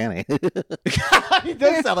little like Danny. He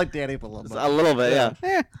does sound like Danny a little bit. A little bit, yeah.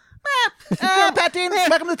 Pat Dean,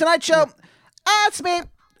 welcome to the Tonight Show. It's me,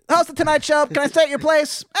 host of the Tonight Show. Can I stay at your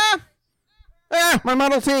place? My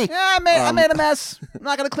Model T. I made a mess. I'm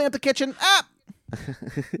not gonna clean up the kitchen.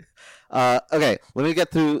 Okay, let me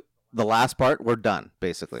get through the last part. We're done,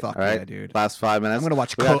 basically. Fuck all right, yeah, dude. Last 5 minutes. I'm gonna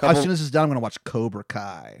watch. As soon as it's done, I'm gonna watch Cobra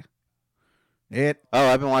Kai. Oh,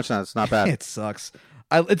 I've been watching that. It's not bad. It sucks.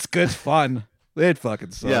 It's good. It's fun. It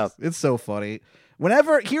fucking sucks. Yeah. It's so funny.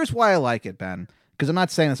 Here's why I like it, Ben. Because I'm not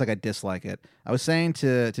saying this like I dislike it. I was saying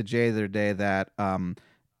to Jay the other day that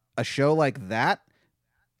a show like that,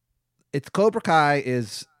 Cobra Kai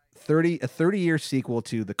is a 30-year sequel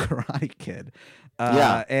to The Karate Kid.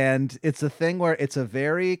 And it's a thing where it's a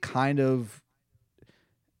very kind of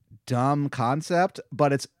dumb concept,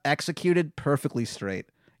 but it's executed perfectly straight.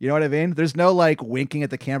 You know what I mean? There's no like winking at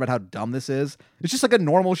the camera about how dumb this is. It's just like a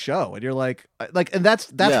normal show, and you're like, and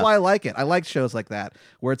that's why I like it. I like shows like that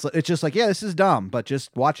where it's just like, yeah, this is dumb, but just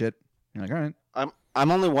watch it. You're like, all right. I'm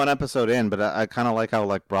only 1 episode in, but I kind of like how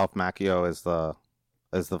like Ralph Macchio is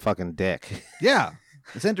the fucking dick. Yeah,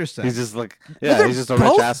 it's interesting. He's just like, yeah, he's just a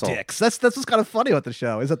rich asshole. Dicks. That's what's kind of funny about the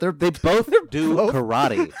show is that they both do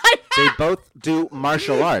karate. They both do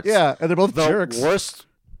martial arts. Yeah, and they're both jerks.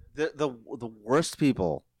 The worst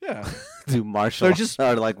people Yeah. do martial They're arts just-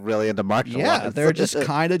 are like really into martial arts. Yeah, they're just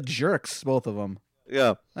kind of jerks, both of them.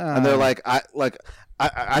 yeah. And they're like,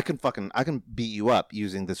 I can beat you up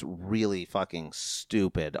using this really fucking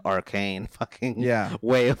stupid arcane fucking Yeah.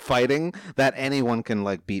 way of fighting that anyone can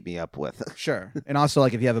like beat me up with. Sure. And also,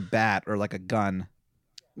 like, if you have a bat or like a gun,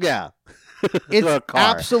 Yeah. it's Or a car.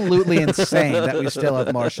 absolutely insane that we still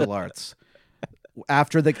have martial arts.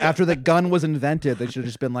 After the gun was invented, they should have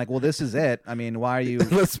just been like, "Well, this is it." I mean, why are you?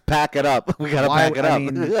 Let's pack it up. We gotta Why? pack it I up.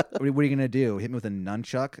 mean, what are you gonna do? Hit me with a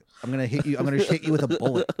nunchuck? I'm gonna hit you. I'm gonna hit you with a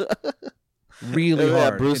bullet, really Yeah,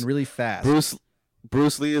 hard Bruce- and really fast.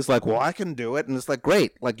 Bruce Lee is like, well, I can do it, and it's like,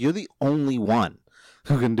 great, like you're the only one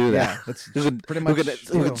who can do that. Yeah, that's who can, pretty who much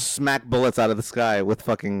can, who can smack bullets out of the sky with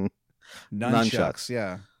fucking nunchucks.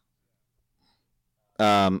 Yeah.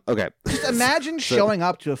 Okay. Just imagine So- showing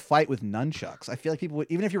up to a fight with nunchucks. I feel like people would,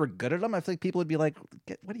 even if you were good at them, I feel like people would be like,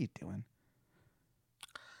 "What are you doing?"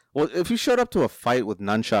 Well, if you showed up to a fight with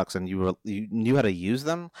nunchucks and you knew how to use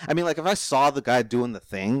them, I mean, like if I saw the guy doing the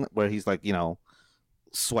thing where he's like,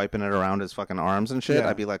 swiping it around his fucking arms and shit, Yeah.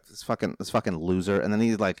 I'd be like, this fucking loser. And then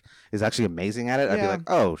he like is actually amazing at it. I'd be Yeah. like,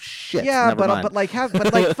 oh shit. Yeah, never but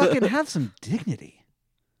mind. fucking have some dignity.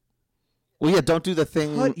 Well, yeah, don't do the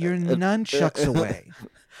thing. Put your nunchucks away.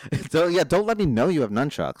 Don't let me know you have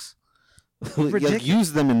nunchucks. Ridiculous.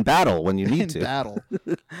 Use them in battle when you need In to. battle.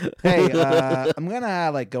 Hey, I'm gonna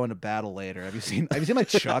like go into battle later. Have you seen my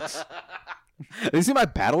chucks? Have you seen my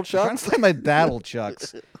battle I'm trying chucks? to find my battle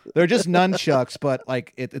chucks. They're just nunchucks, but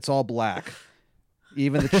like it's all black.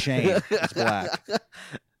 Even the chain is black.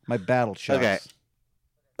 My battle chucks.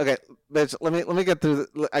 Okay, bitch. Let me get through.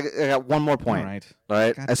 I got one more point. All right. All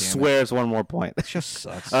right. God I damn it. swear it's one more point. It just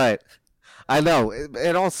sucks. All right. I know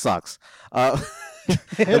it all sucks. It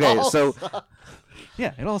Okay, all so sucks.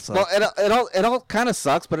 Yeah, it all sucks. well, it all kind of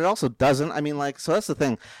sucks, but it also doesn't. I mean, like, so that's the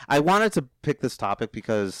thing. I wanted to pick this topic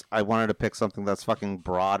because I wanted to pick something that's fucking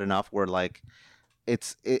broad enough where like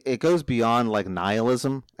it goes beyond like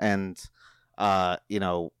nihilism and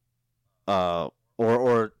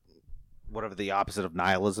or whatever the opposite of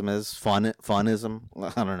nihilism is, funism.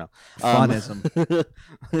 I don't know. Funism.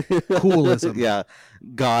 Coolism. Yeah,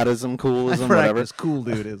 godism, I coolism, whatever. practice cool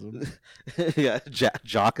dudeism. Yeah,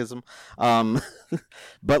 jockism.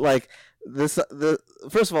 But like this,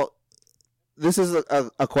 first of all, this is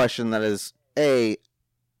a question that is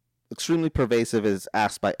extremely pervasive. Is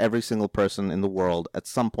asked by every single person in the world at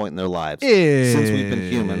some point in their lives since we've been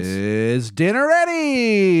humans. Is dinner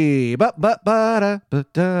ready?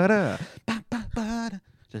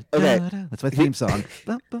 Okay. That's my theme song.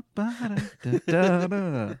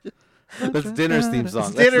 That's dinner's theme song.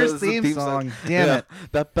 It's dinner's That's the theme song. Damn it.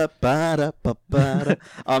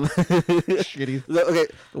 Shitty. Okay,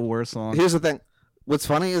 The worst song. here's the thing. What's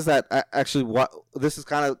funny is that actually, what this is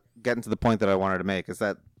kind of getting to the point that I wanted to make is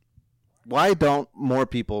that why don't more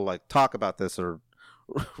people like talk about this or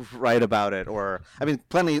write about it? Or I mean,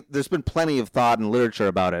 there's been plenty of thought and literature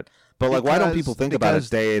about it, but like, why don't people think about it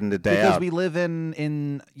day in and day Because out? we live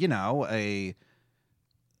in a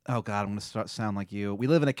oh god, I'm going to sound like you. We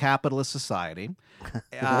live in a capitalist society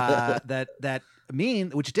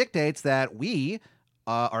which dictates that we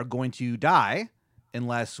are going to die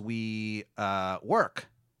unless we work.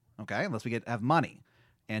 Okay, unless we have money,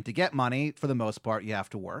 and to get money, for the most part, you have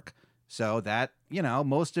to work. So that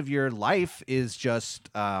most of your life is just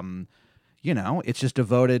it's just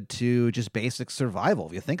devoted to just basic survival.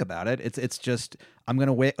 If you think about it, it's just I'm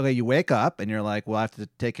gonna wake. Okay, you wake up and you're like, well, I have to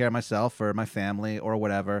take care of myself or my family or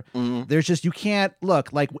whatever. Mhm. There's just you can't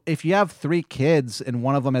look like if you have 3 kids and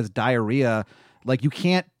one of them has diarrhea, like you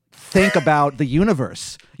can't think about the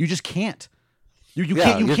universe. You just can't. You Yeah,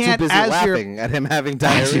 can't. You you're can't too busy as your laughing at him having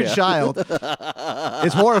as your diarrhea. child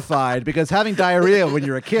is horrified because having diarrhea when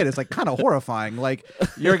you're a kid is like kind of horrifying. Like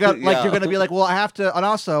you're gonna Yeah. you're gonna be like, well, I have to, and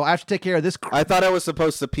also I have to take care of this. I thought I was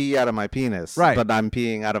supposed to pee out of my penis, Right. but I'm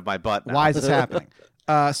peeing out of my butt now. Why is this happening?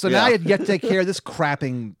 So now Yeah. you have to take care of this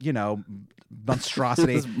crapping,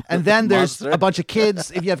 monstrosity. And then there's monster. a bunch of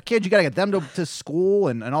kids. If you have kids, you gotta get them to school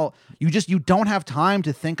and all. You don't have time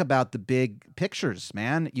to think about the big pictures,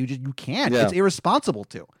 man. You can't. Yeah. It's irresponsible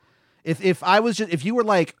to. If you were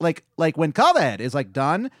like when COVID is like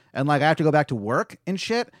done and like I have to go back to work and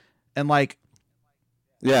shit and like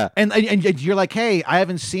Yeah. and you're like, hey, I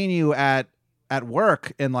haven't seen you at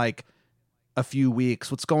work in like a few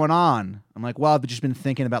weeks. What's going on? I'm like, well, I've just been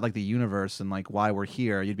thinking about like the universe and like why we're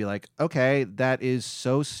here. You'd be like, okay, that is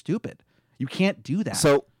so stupid. You can't do that.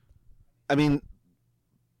 So, I mean,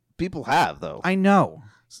 people have though. I know.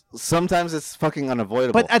 sometimes it's fucking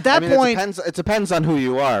unavoidable. But at that point, it depends on who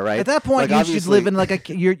you are, right? At that point, like, you should live in like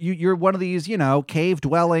you're one of these cave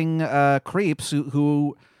dwelling creeps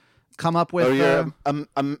who come up with. Or you're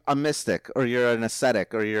a mystic, or you're an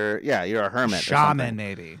ascetic, or you're a hermit, shaman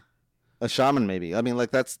maybe. A shaman maybe. I mean,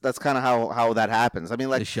 like that's kind of how that happens. I mean,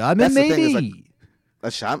 like a shaman maybe. The thing is, like, a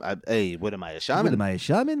shaman? Hey, what am I? A shaman? What am I? A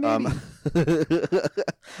shaman? Maybe.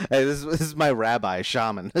 Hey, this is my rabbi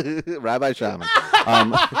shaman, rabbi shaman.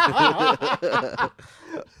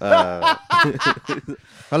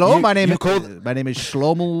 Hello, my name is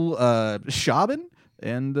Shlomo Shaman,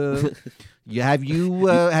 and have you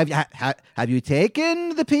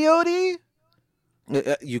taken the peyote?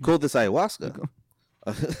 You called this ayahuasca.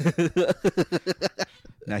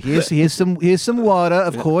 Now here's some water.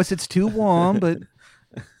 Of course, it's too warm, but.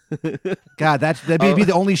 God, that'd be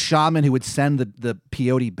the only shaman who would send the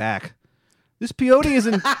peyote back. This peyote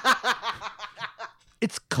isn't.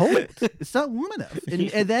 It's cold. It's not warm enough.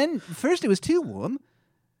 And then first it was too warm,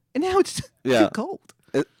 and now it's too cold.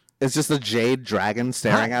 It's just a jade dragon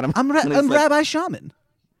staring at him. I'm Rabbi Shaman.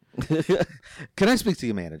 Can I speak to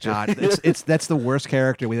you, manager? God, that's the worst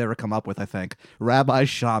character we've ever come up with. I think Rabbi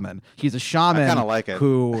Shaman. He's a shaman. I kind of like it.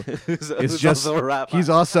 Who is just also a rabbi. He's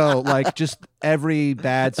also like just every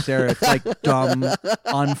bad stereotype, like dumb,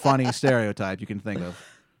 unfunny stereotype you can think of.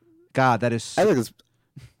 God, that is. I think it's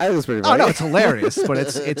pretty funny. Oh no, it's hilarious, but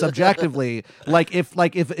it's objectively like if a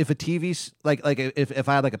TV if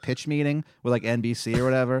I had like a pitch meeting with like NBC or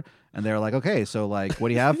whatever, and they're like, okay, so like what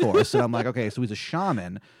do you have for us? And I'm like, okay, so he's a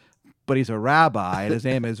shaman. But he's a rabbi, and his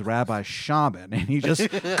name is Rabbi Shaman, and he just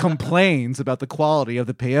complains about the quality of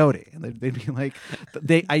the peyote. And they'd be like,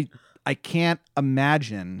 I can't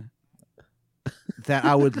imagine that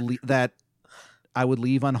I would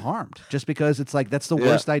leave unharmed, just because it's like that's the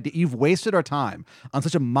worst idea. You've wasted our time on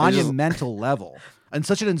such a monumental level, and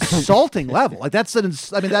such an insulting level. Like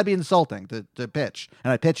that'd be insulting to pitch,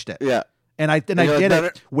 and I pitched it. Yeah, and I did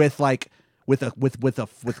it with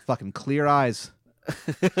fucking clear eyes.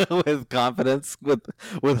 With confidence, with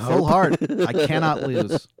full heart. I cannot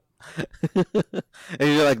lose. And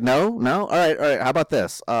you're like, no, all right. How about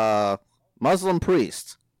this? Muslim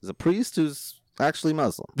priest is a priest who's actually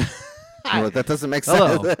Muslim. That doesn't make sense.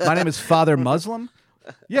 Hello, my name is Father Muslim.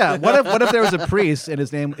 Yeah, what if there was a priest and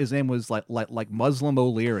his name was like Muslim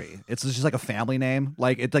O'Leary? It's just like a family name.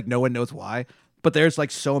 Like it's like no one knows why, but there's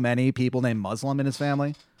like so many people named Muslim in his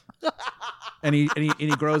family. And he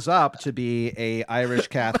grows up to be a Irish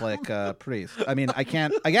Catholic priest. I mean, I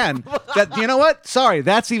can't again. That you know what? Sorry,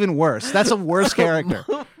 that's even worse. That's a worse character.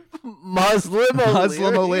 Muslim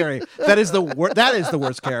O'Leary. That is the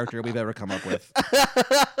worst character we've ever come up with.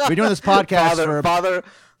 We've been doing this podcast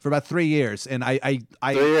for about 3 years, and I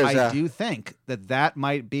do think that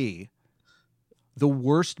might be the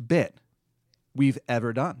worst bit we've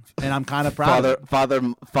ever done, and I'm kind of proud of Father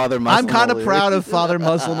Muslim. I'm kind of O'Leary. proud of Father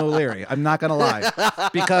Muslim O'Leary. I'm not gonna lie,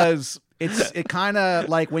 because it kind of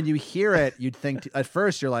like when you hear it, you'd think at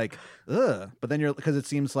first you're like, ugh, but then because it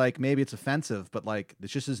seems like maybe it's offensive, but like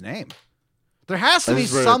it's just his name. There has to be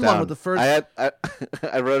someone with the first. I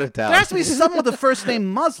wrote it down. There has to be someone with the first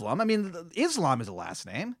name Muslim. I mean, Islam is a last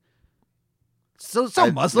name, so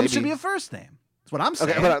Muslim should be a first name. That's what I'm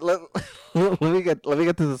saying. Okay, let me get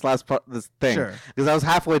to this last part, this thing, because I was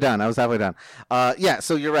halfway done. Yeah,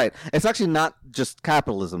 so you're right. It's actually not just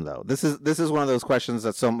capitalism, though. This is one of those questions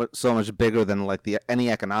that's so much bigger than like any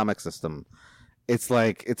economic system. It's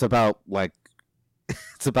about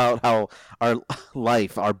how our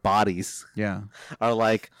life, our bodies, are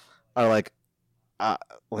like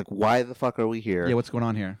why the fuck are we here? Yeah, what's going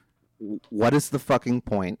on here? What is the fucking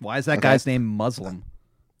point? Why is that guy's name Muslim?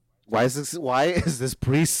 Why is this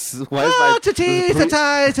priest?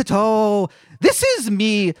 This is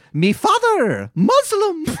me father,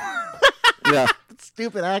 Muslim. Yeah,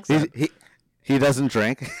 stupid accent. He doesn't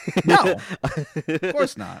drink. No, of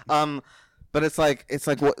course not. But it's like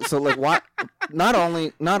what? So like what? Not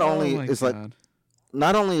only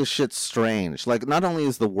is shit strange. Like not only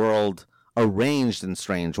is the world arranged in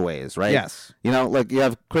strange ways, right? Yes. You know, like you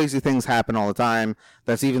have crazy things happen all the time.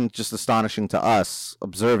 That's even just astonishing to us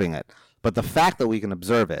observing it. But the fact that we can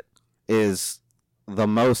observe it is the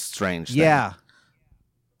most strange thing. Yeah.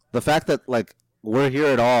 The fact that like we're here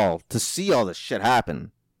at all to see all this shit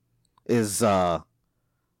happen is like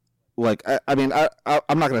I mean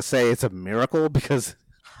I'm not gonna say it's a miracle because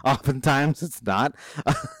oftentimes it's not,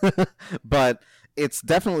 but it's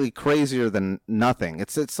definitely crazier than nothing.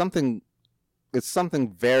 It's something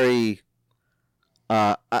very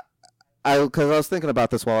because I was thinking about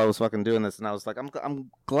this while I was fucking doing this, and I was like, I'm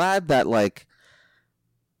glad that like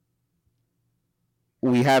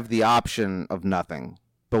we have the option of nothing,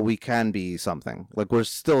 but we can be something. Like we're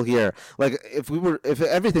still here. Like if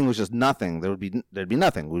everything was just nothing, there'd be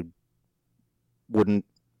nothing. We wouldn't.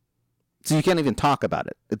 So you can't even talk about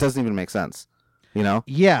it. It doesn't even make sense. You know?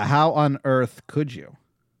 Yeah. How on earth could you?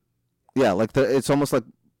 Yeah. Like it's almost like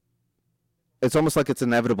it's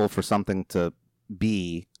inevitable for something to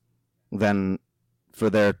be, than for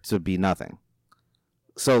there to be nothing.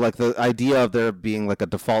 So like the idea of there being like a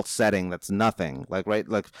default setting that's nothing, like right,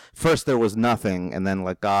 like first there was nothing, and then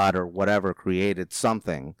like God or whatever created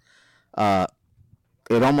something. It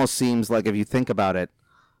almost seems like, if you think about it,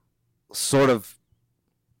 sort of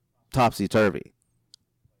topsy-turvy.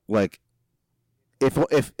 Like if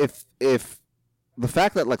the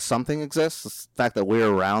fact that like something exists, the fact that we're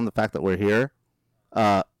around, the fact that we're here,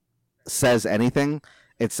 says anything,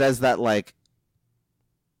 it says that like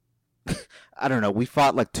I don't know, we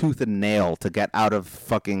fought like tooth and nail to get out of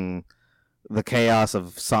fucking the chaos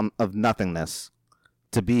of nothingness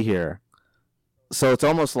to be here. So it's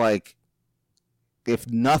almost like if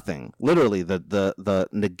nothing, literally the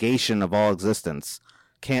negation of all existence,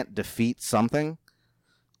 can't defeat something,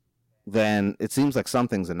 then it seems like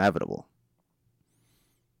something's inevitable.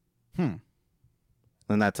 Isn't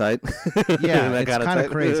that tight? Yeah, it's kind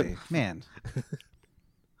of crazy, man.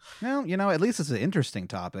 Well, you know, at least it's an interesting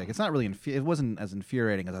topic. It's not really. It wasn't as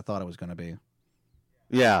infuriating as I thought it was going to be.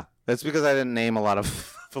 Yeah, that's because I didn't name a lot of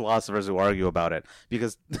philosophers who argue about it.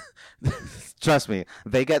 Because, trust me,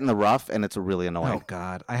 they get in the rough, and it's really annoying. Oh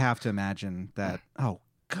God, I have to imagine that. Oh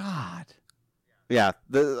God. Yeah,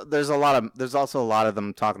 there's also a lot of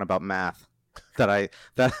them talking about math that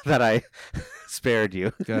I spared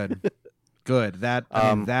you. Good. That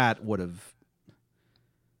that would have,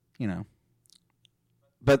 you know.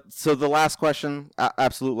 But so the last question,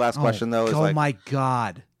 absolute last question though, is oh my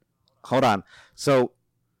God. Hold on. So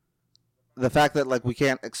the fact that like we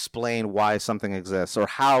can't explain why something exists or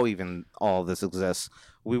how even all of this exists,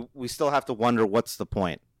 we still have to wonder what's the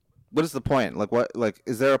point. What is the point? Like what? Like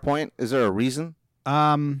is there a point? Is there a reason?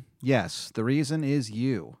 Yes. The reason is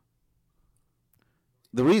you.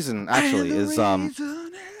 The reason actually is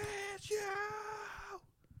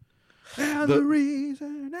the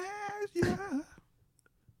reason is you.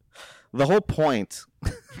 The whole point,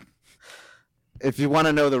 if you want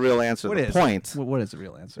to know the real answer, what is the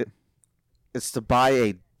real answer? It's to buy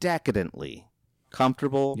a decadently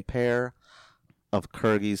comfortable pair of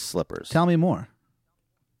Kürgi's slippers. Tell me more.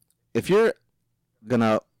 If you're going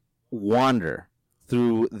to wander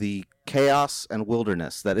through the chaos and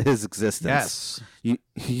wilderness that is existence,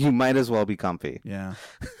 you might as well be comfy. Yeah.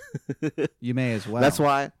 You may as well. That's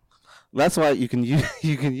why you can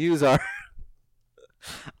use our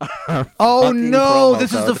oh no!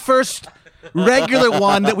 This is the first regular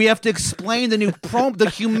one that we have to explain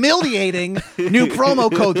the humiliating new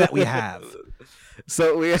promo code that we have.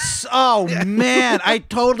 So oh man, I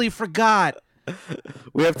totally forgot.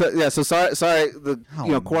 We have to. Yeah. So sorry.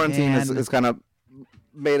 Quarantine is kind of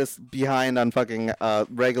made us behind on fucking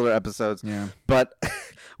regular episodes. Yeah. But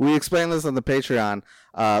we explain this on the Patreon,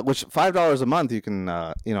 which $5 a month you can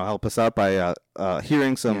help us out by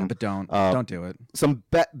hearing some. Yeah, but don't do it. Some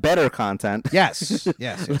better content. Yes.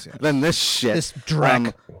 Than this shit. This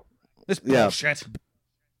dreck. This bullshit.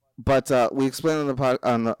 But we explain on the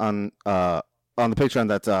Patreon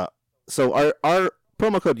that so our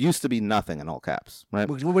promo code used to be nothing in all caps, right?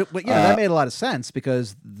 That made a lot of sense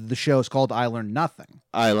because the show is called I Learned Nothing.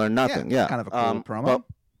 I Learned Nothing, yeah. Kind of a cool promo.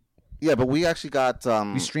 But we actually got...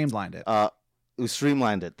 we streamlined it. We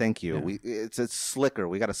streamlined it, thank you. Yeah. It's slicker.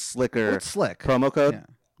 We got a slicker slick promo code.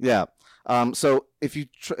 Yeah. So if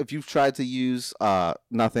you've tried to use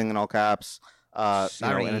nothing in all caps, and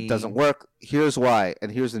it doesn't work, here's why,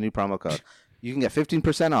 and here's the new promo code. You can get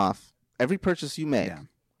 15% off every purchase you make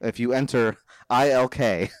if you enter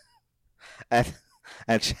ILK at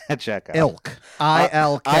checkout.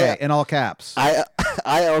 ILK in all caps.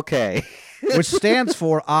 ILK, which stands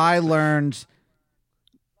for I Learned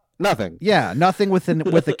Nothing. Yeah, nothing with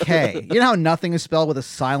a K. You know how nothing is spelled with a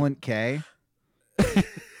silent K?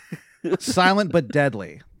 Silent but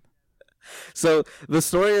deadly. So the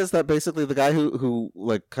story is that basically the guy who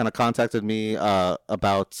like kind of contacted me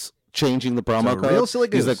about changing the promo code. Real silly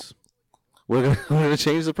goose. He's like, we're gonna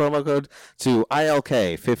change the promo code to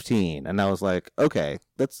ILK 15, and I was like, okay,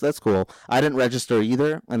 that's cool. I didn't register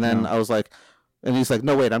either, and then I was like, and he's like,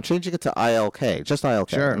 no wait, I'm changing it to ILK, just ILK.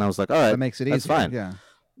 Sure. And I was like, all right, that makes it easier. That's fine.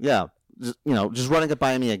 Yeah. Just running it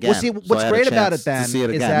by me again. Well, see, what's great about it then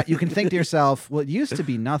is that you can think to yourself, well, it used to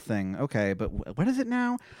be nothing. Okay, but what is it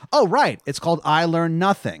now? Oh, right. It's called I Learned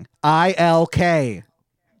Nothing. ILK.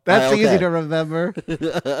 That's okay. easy to remember.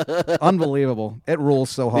 Unbelievable. It rules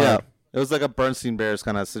so hard. Yeah, it was like a Bernstein Bears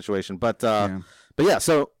kind of situation. But yeah.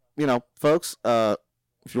 So folks,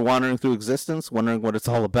 if you're wandering through existence, wondering what it's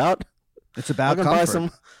all about, It's about I'm gonna buy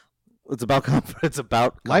comfort. It's about comfort. It's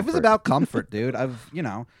about comfort. Life is about comfort, dude.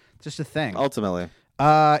 Just a thing. Ultimately.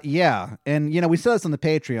 Yeah, and we said this on the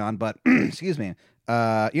Patreon, but excuse me.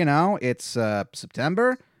 It's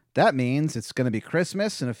September. That means it's going to be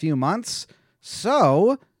Christmas in a few months.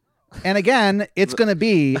 So, and again, it's going to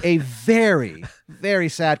be a very, very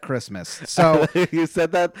sad Christmas. So you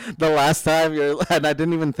said that the last time, and I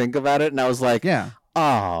didn't even think about it, and I was like, yeah.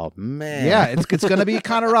 Oh man. Yeah, it's going to be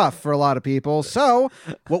kind of rough for a lot of people. So,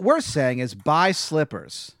 what we're saying is buy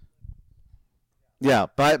slippers. Yeah,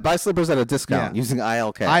 buy slippers at a discount using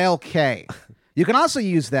ILK. ILK. You can also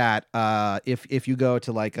use that if you go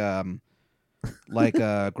to like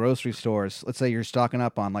grocery stores. Let's say you're stocking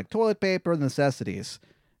up on like toilet paper necessities.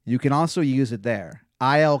 You can also use it there.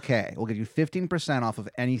 ILK will give you 15% off of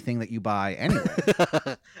anything that you buy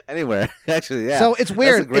anywhere. Anywhere, actually, yeah. So it's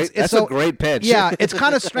weird. That's a great pitch. Yeah, it's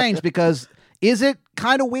kind of strange because is it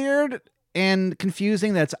kind of weird and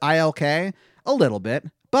confusing that it's ILK? A little bit,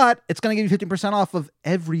 but it's going to give you 15% off of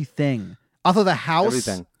everything. Off of a house.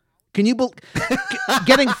 Everything. Can you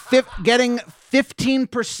getting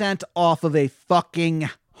 15% off of a fucking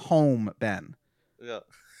home, Ben? Yeah.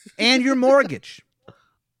 And your mortgage.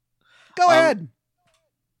 Go ahead.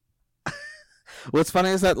 What's funny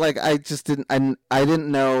is that I just didn't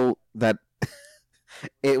know that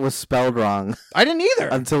it was spelled wrong. I didn't either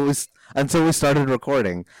until we started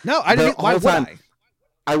recording. No, I didn't. Why would I?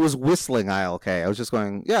 I was whistling ILK. I was just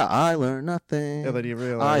going, yeah, I learn nothing. Yeah, then you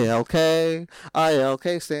realize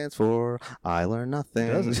ILK stands for I learn nothing.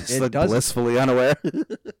 It doesn't. Blissfully unaware.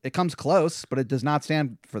 It comes close, but it does not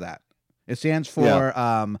stand for that. It stands for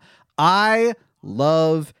I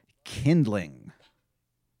love kindling.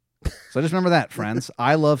 So just remember that, friends.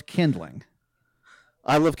 I love kindling.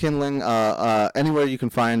 I love kindling. Anywhere you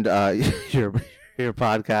can find your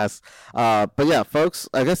podcast. But yeah, folks,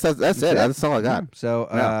 I guess that's it. That's all I got. So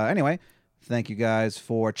anyway, thank you guys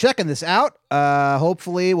for checking this out.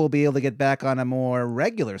 Hopefully we'll be able to get back on a more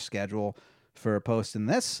regular schedule for posting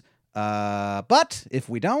this. But if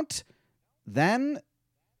we don't, then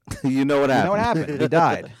you know what happened. You know what happened.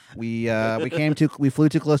 We died. We flew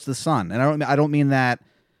too close to the sun. And I don't mean that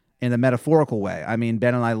in a metaphorical way. I mean,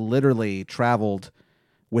 Ben and I literally traveled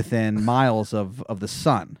within miles of the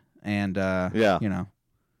sun. And,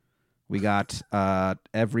 we got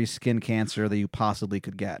every skin cancer that you possibly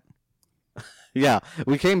could get. Yeah,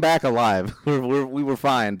 we came back alive. We were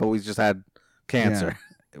fine, but we just had cancer.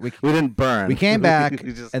 Yeah. We didn't burn. We came back,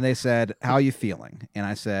 and they said, how are you feeling? And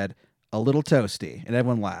I said, a little toasty. And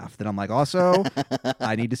everyone laughed. And I'm like, also,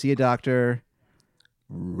 I need to see a doctor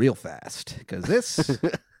real fast, because this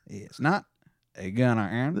is not gonna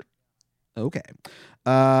end. Okay.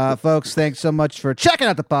 Folks, thanks so much for checking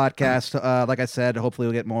out the podcast. Like I said, hopefully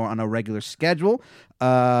we'll get more on a regular schedule.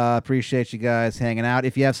 Appreciate you guys hanging out.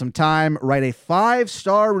 If you have some time, write a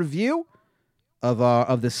 5-star review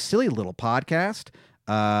of this silly little podcast.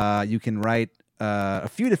 You can write a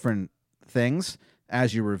few different things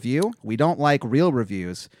as your review. We don't like real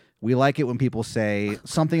reviews. We like it when people say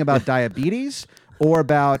something about diabetes or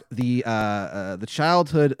about the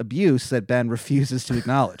childhood abuse that Ben refuses to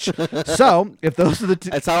acknowledge. So, if those are the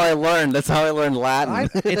two... That's how I learned Latin.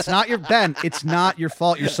 It's not your... Ben, it's not your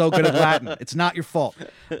fault you're so good at Latin. It's not your fault.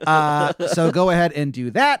 So go ahead and do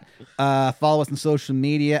that. Follow us on social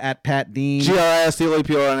media at Pat Dean.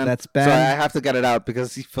 GRISTLAPON. That's Ben. So I have to get it out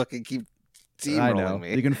because you fucking keep steamrolling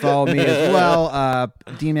me. You can follow me as well.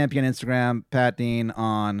 Dean Mampy on Instagram, Pat Dean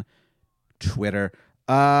on Twitter.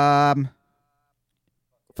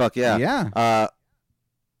 Fuck yeah. Yeah. I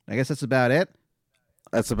guess that's about it.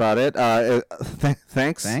 That's about it.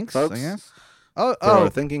 Thanks, folks. I guess. For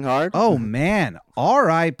thinking hard. Oh, man.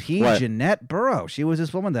 R.I.P. Jeanette Burrow. She was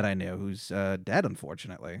this woman that I knew who's dead,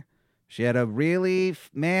 unfortunately. She had a really,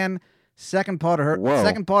 second part of her. Whoa.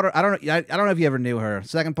 Second part of, I don't know if you ever knew her.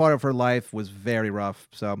 Second part of her life was very rough.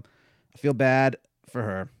 So I feel bad for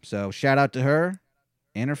her. So shout out to her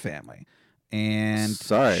and her family. And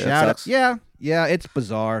sorry, shout out. Yeah, it's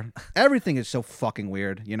bizarre. Everything is so fucking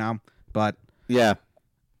weird, But yeah,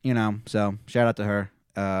 so shout out to her.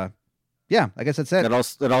 Yeah, I guess that's it.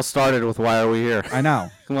 It all started with why are we here? I know.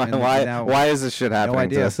 Why is this shit happening? No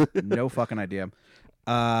idea. To us? No fucking idea.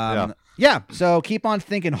 Yeah. So keep on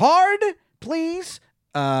thinking hard, please.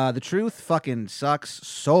 The truth fucking sucks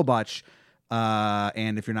so much.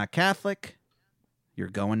 And if you're not Catholic, you're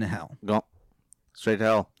going to hell. Go straight to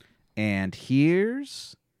hell. And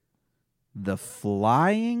here's The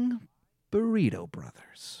Flying Burrito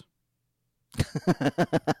Brothers.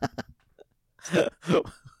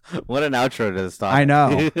 What an outro to this talk. I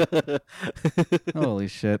know. Holy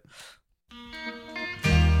shit.